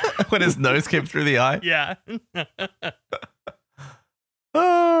on. When his nose came through the eye. Yeah.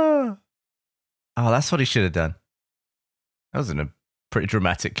 Ah. Oh, that's what he should have done. That was a pretty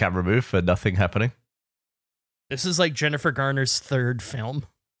dramatic camera move for nothing happening. This is like Jennifer Garner's third film.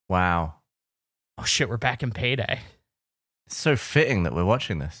 Wow. Oh shit, we're back in Payday. It's so fitting that we're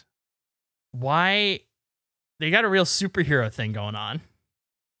watching this. Why? They got a real superhero thing going on.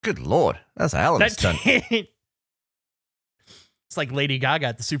 Good Lord. That's a hell of a stunt. It's like Lady Gaga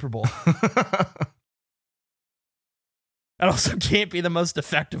at the Super Bowl. That also can't be the most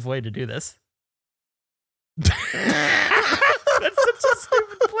effective way to do this. That's such a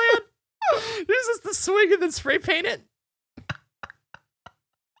stupid plan. This is the swing and then spray paint it.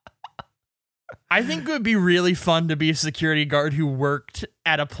 I think it would be really fun to be a security guard who worked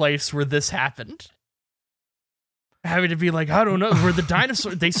at a place where this happened. Having to be like, I don't know, where the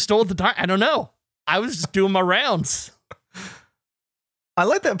dinosaur, they stole the dinosaur. I don't know. I was just doing my rounds. I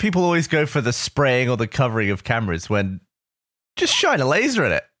like that people always go for the spraying or the covering of cameras when just shine a laser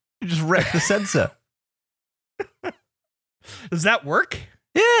in it. You just wreck the sensor. Does that work?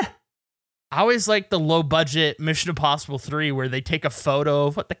 Yeah. I always like the low budget Mission Impossible 3 where they take a photo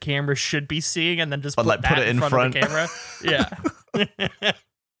of what the camera should be seeing and then just put it in front of the camera. Yeah.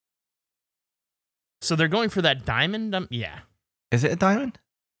 So they're going for that diamond? Yeah. Is it a diamond?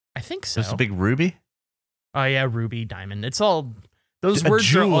 I think so. Just a big ruby? Oh, yeah, ruby, diamond. It's all... Those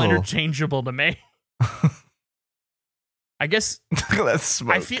words are all interchangeable to me. I guess... Look at that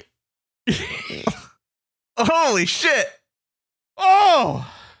smoke. I feel... Holy shit!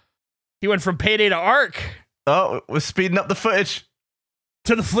 Oh! He went from Payday to Ark. Oh, we're speeding up the footage.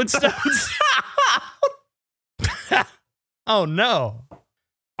 To the Flintstones. Oh, no.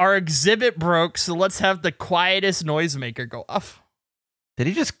 Our exhibit broke, so let's have the quietest noisemaker go off. Did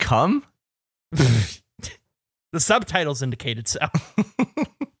he just come? The subtitles indicated so.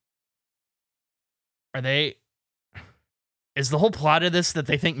 Are they... Is the whole plot of this that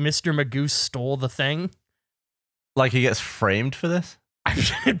they think Mr. Magoo stole the thing? Like he gets framed for this?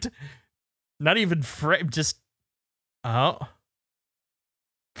 Not even framed, just... Oh.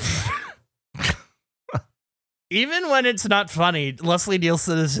 Even when it's not funny, Leslie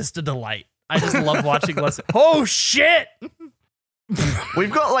Nielsen is just a delight. I just love watching Leslie. Oh, shit!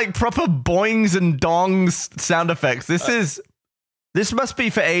 We've got like proper boings and dongs sound effects. This must be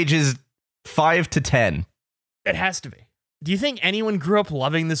for ages 5 to 10. It has to be. Do you think anyone grew up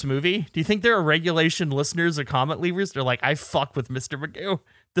loving this movie? Do you think there are regulation listeners or comment leavers? They're like, I fuck with Mr. Magoo.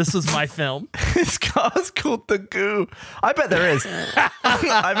 This was my film. His car's called The Goo. I bet there is.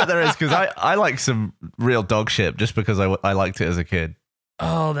 I bet there is because I like some real dog shit just because I liked it as a kid.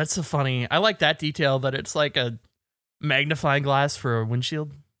 Oh, that's so funny. I like that detail that it's like a magnifying glass for a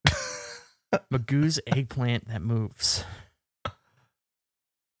windshield. Magoo's eggplant that moves.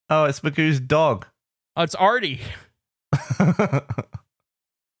 Oh, it's Magoo's dog. Oh, it's Artie. Oh,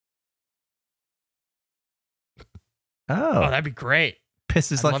 that'd be great.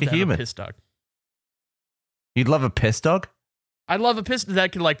 Pisses like a human. A piss dog. You'd love a piss dog? I'd love a piss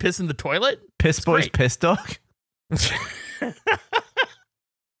that could like piss in the toilet. Piss That's boy's great. piss dog?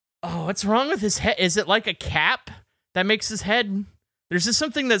 Oh, what's wrong with his head? Is it like a cap that makes his head? There's just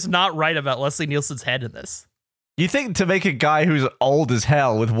something that's not right about Leslie Nielsen's head in this. You think to make a guy who's old as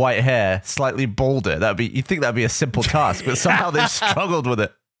hell with white hair slightly balder, you think that'd be a simple task, but somehow they've struggled with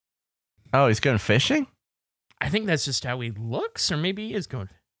it. Oh, he's going fishing? I think that's just how he looks, or maybe he is going.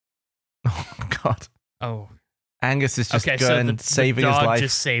 Oh, God. Oh. Angus is just okay, going so saving the dog his life.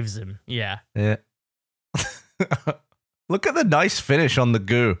 Just saves him. Yeah. Yeah. Look at the nice finish on the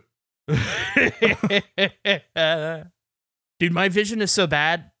Goo. Dude, my vision is so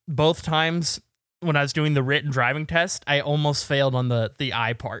bad both times when I was doing the written driving test, I almost failed on the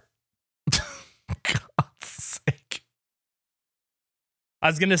eye part. God's sake. I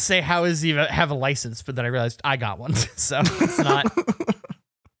was going to say, how does he have a license? But then I realized I got one. So it's not.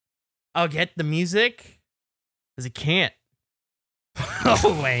 I'll get the music because he can't.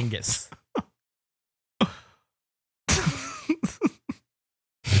 Oh, Angus.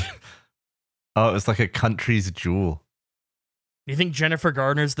 Oh, it was like a country's jewel. Do you think Jennifer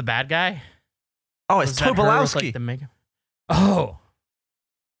Garner's the bad guy? Oh, it's Tobolowsky. Oh.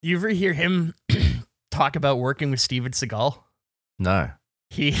 You ever hear him talk about working with Steven Seagal? No.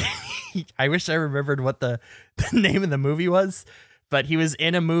 I wish I remembered what the name of the movie was, but he was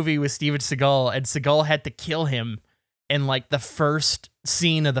in a movie with Steven Seagal, and Seagal had to kill him in like the first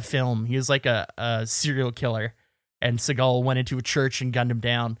scene of the film. He was like a serial killer, and Seagal went into a church and gunned him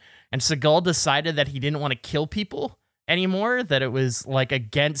down. And Seagal decided that he didn't want to kill people anymore, that it was like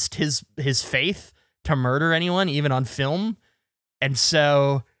against his faith to murder anyone, even on film. And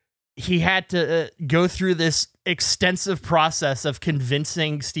so he had to go through this extensive process of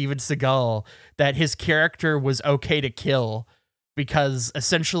convincing Steven Seagal that his character was okay to kill, because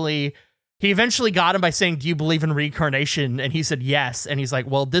essentially he eventually got him by saying, "Do you believe in reincarnation?" And he said yes. And he's like,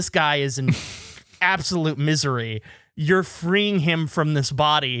 well, this guy is in absolute misery. You're freeing him from this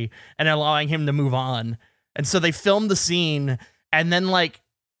body and allowing him to move on. And so they filmed the scene, and then like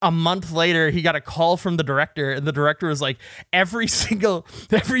a month later, he got a call from the director, and the director was like, every single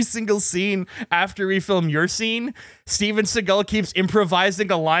scene after we film your scene, Steven Seagal keeps improvising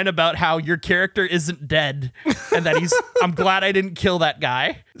a line about how your character isn't dead and that I'm glad I didn't kill that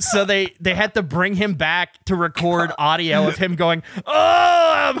guy. So they had to bring him back to record audio of him going, "Oh,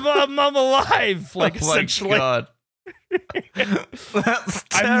 I'm alive." Like, essentially. God. That's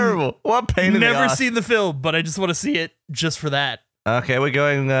terrible. What pain in the ass. Never seen the film, but I just want to see it just for that. Okay, we're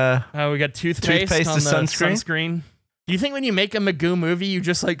going. We got toothpaste to on the sunscreen. Do you think when you make a Magoo movie, you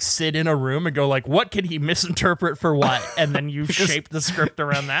just like sit in a room and go like, what can he misinterpret for what? And then you shape the script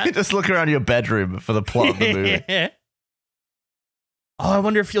around that? You just look around your bedroom for the plot of the movie. Oh, I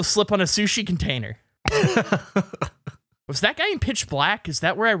wonder if you'll slip on a sushi container. Was that guy in Pitch Black? Is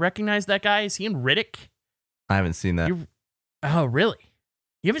that where I recognize that guy? Is he in Riddick? I haven't seen that. Oh, really?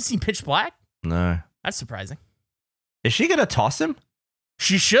 You haven't seen Pitch Black? No. That's surprising. Is she going to toss him?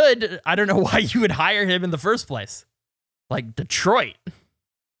 She should. I don't know why you would hire him in the first place. Like Detroit.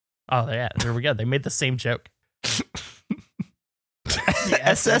 Oh, yeah. There we go. They made the same joke. The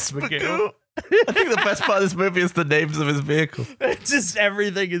SS Magoo. I think the best part of this movie is the names of his vehicle. Just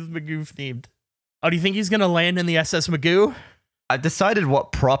everything is Magoo themed. Oh, do you think he's going to land in the SS Magoo? I've decided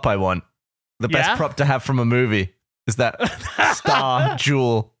what prop I want. The best prop to have from a movie is that star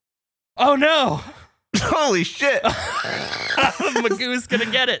jewel. Oh, no. Holy shit. Magoo's gonna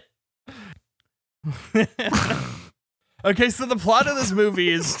get it. Okay, so the plot of this movie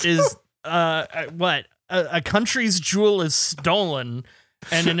is what? A country's jewel is stolen,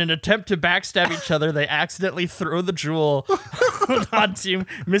 and in an attempt to backstab each other, they accidentally throw the jewel onto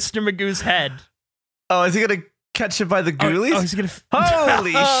Mr. Magoo's head. Oh, is he gonna catch it by the ghoulies? Oh, he's gonna...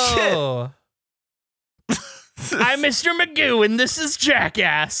 Holy shit. I'm Mr. Magoo, and this is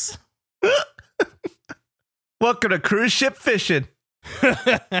Jackass. Welcome to cruise ship fishing.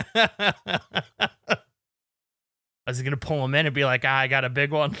 I was going to pull him in and be like, I got a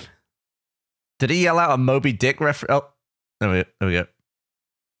big one. Did he yell out a Moby Dick reference? Oh, there we go.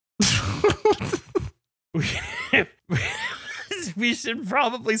 We should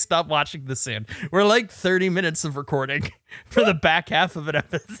probably stop watching this soon. We're like 30 minutes of recording for the back half of an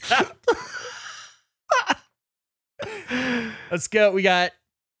episode. Let's go.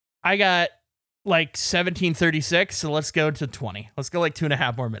 I got like 1736, so let's go to 20. Let's go like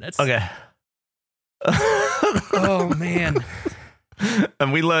 2.5 more minutes. Okay. Oh, man.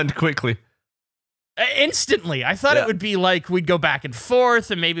 And we learned quickly. Instantly. I thought it would be like we'd go back and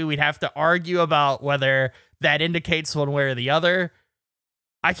forth, and maybe we'd have to argue about whether that indicates one way or the other.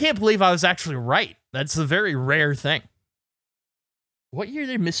 I can't believe I was actually right. That's a very rare thing. What year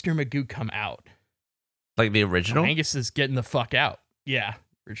did Mr. Magoo come out? Like the original? Angus is getting the fuck out. Yeah,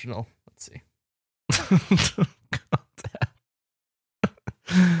 original. Let's see.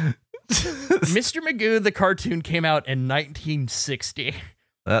 Mr. Magoo, the cartoon, came out in 1960.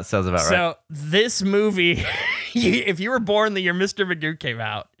 That sounds about right. So this movie, if you were born the year Mr. Magoo came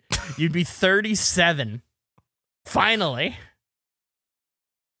out, you'd be 37. Finally.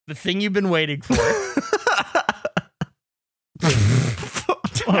 The thing you've been waiting for.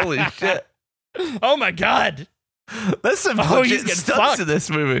 Holy shit. Oh my God. There's some legit stunts in this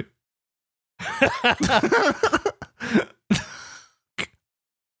movie.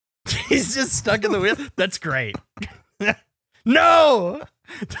 He's just stuck in the wheel. That's great. No!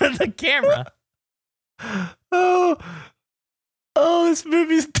 The camera. Oh, this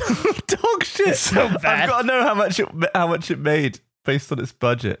movie's dog shit. It's so bad. I've got to know how much it made based on its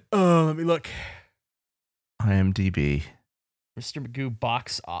budget. Oh, let me look. IMDb. Mr. Magoo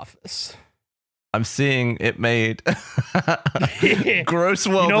box office. I'm seeing it made gross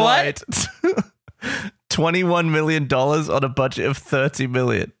worldwide. You know $21 million on a budget of $30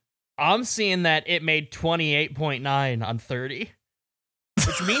 million. I'm seeing that it made 28.9 on 30,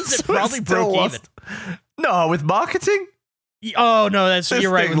 which means it So probably broke even. No, with marketing? Oh no,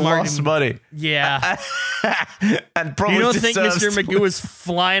 you're right. With lost money. Yeah. And probably you don't think deserves Mr. Magoo is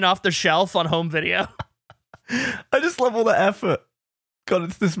flying off the shelf on home video? I just love all the effort gone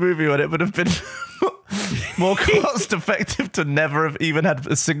into this movie when it would have been more cost effective to never have even had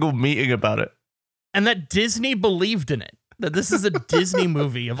a single meeting about it. And that Disney believed in it. That this is a Disney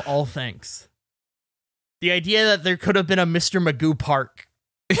movie of all things. The idea that there could have been a Mr. Magoo park.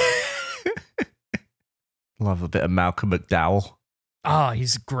 Love a bit of Malcolm McDowell. Oh,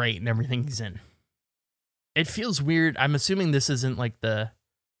 he's great in everything he's in. It feels weird. I'm assuming this isn't like the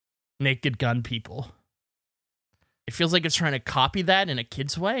Naked Gun people. It feels like it's trying to copy that in a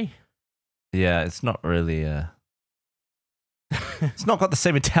kid's way. Yeah, it's not really. It's not got the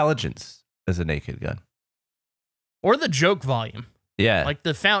same intelligence as a Naked Gun. Or the joke volume. Yeah, Like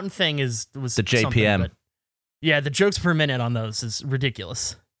the fountain thing was the JPM. But yeah, the jokes per minute on those is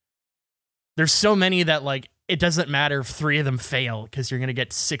ridiculous. There's so many that like it doesn't matter if 3 of them fail because you're gonna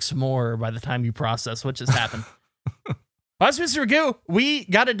get 6 more by the time you process what just happened. Well, that's Mr. Magoo. We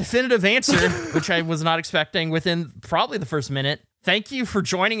got a definitive answer, which I was not expecting within probably the first minute. Thank you for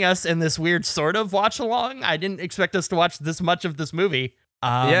joining us in this weird sort of watch along. I didn't expect us to watch this much of this movie.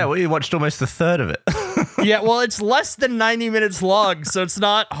 Yeah, we watched almost a third of it. Yeah, well, it's less than 90 minutes long, so it's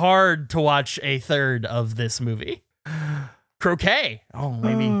not hard to watch a third of this movie. Croquet. Oh,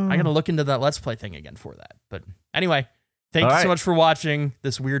 maybe I gotta look into that Let's Play thing again for that. But anyway, thank you so much for watching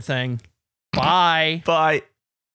this weird thing. Bye. Bye.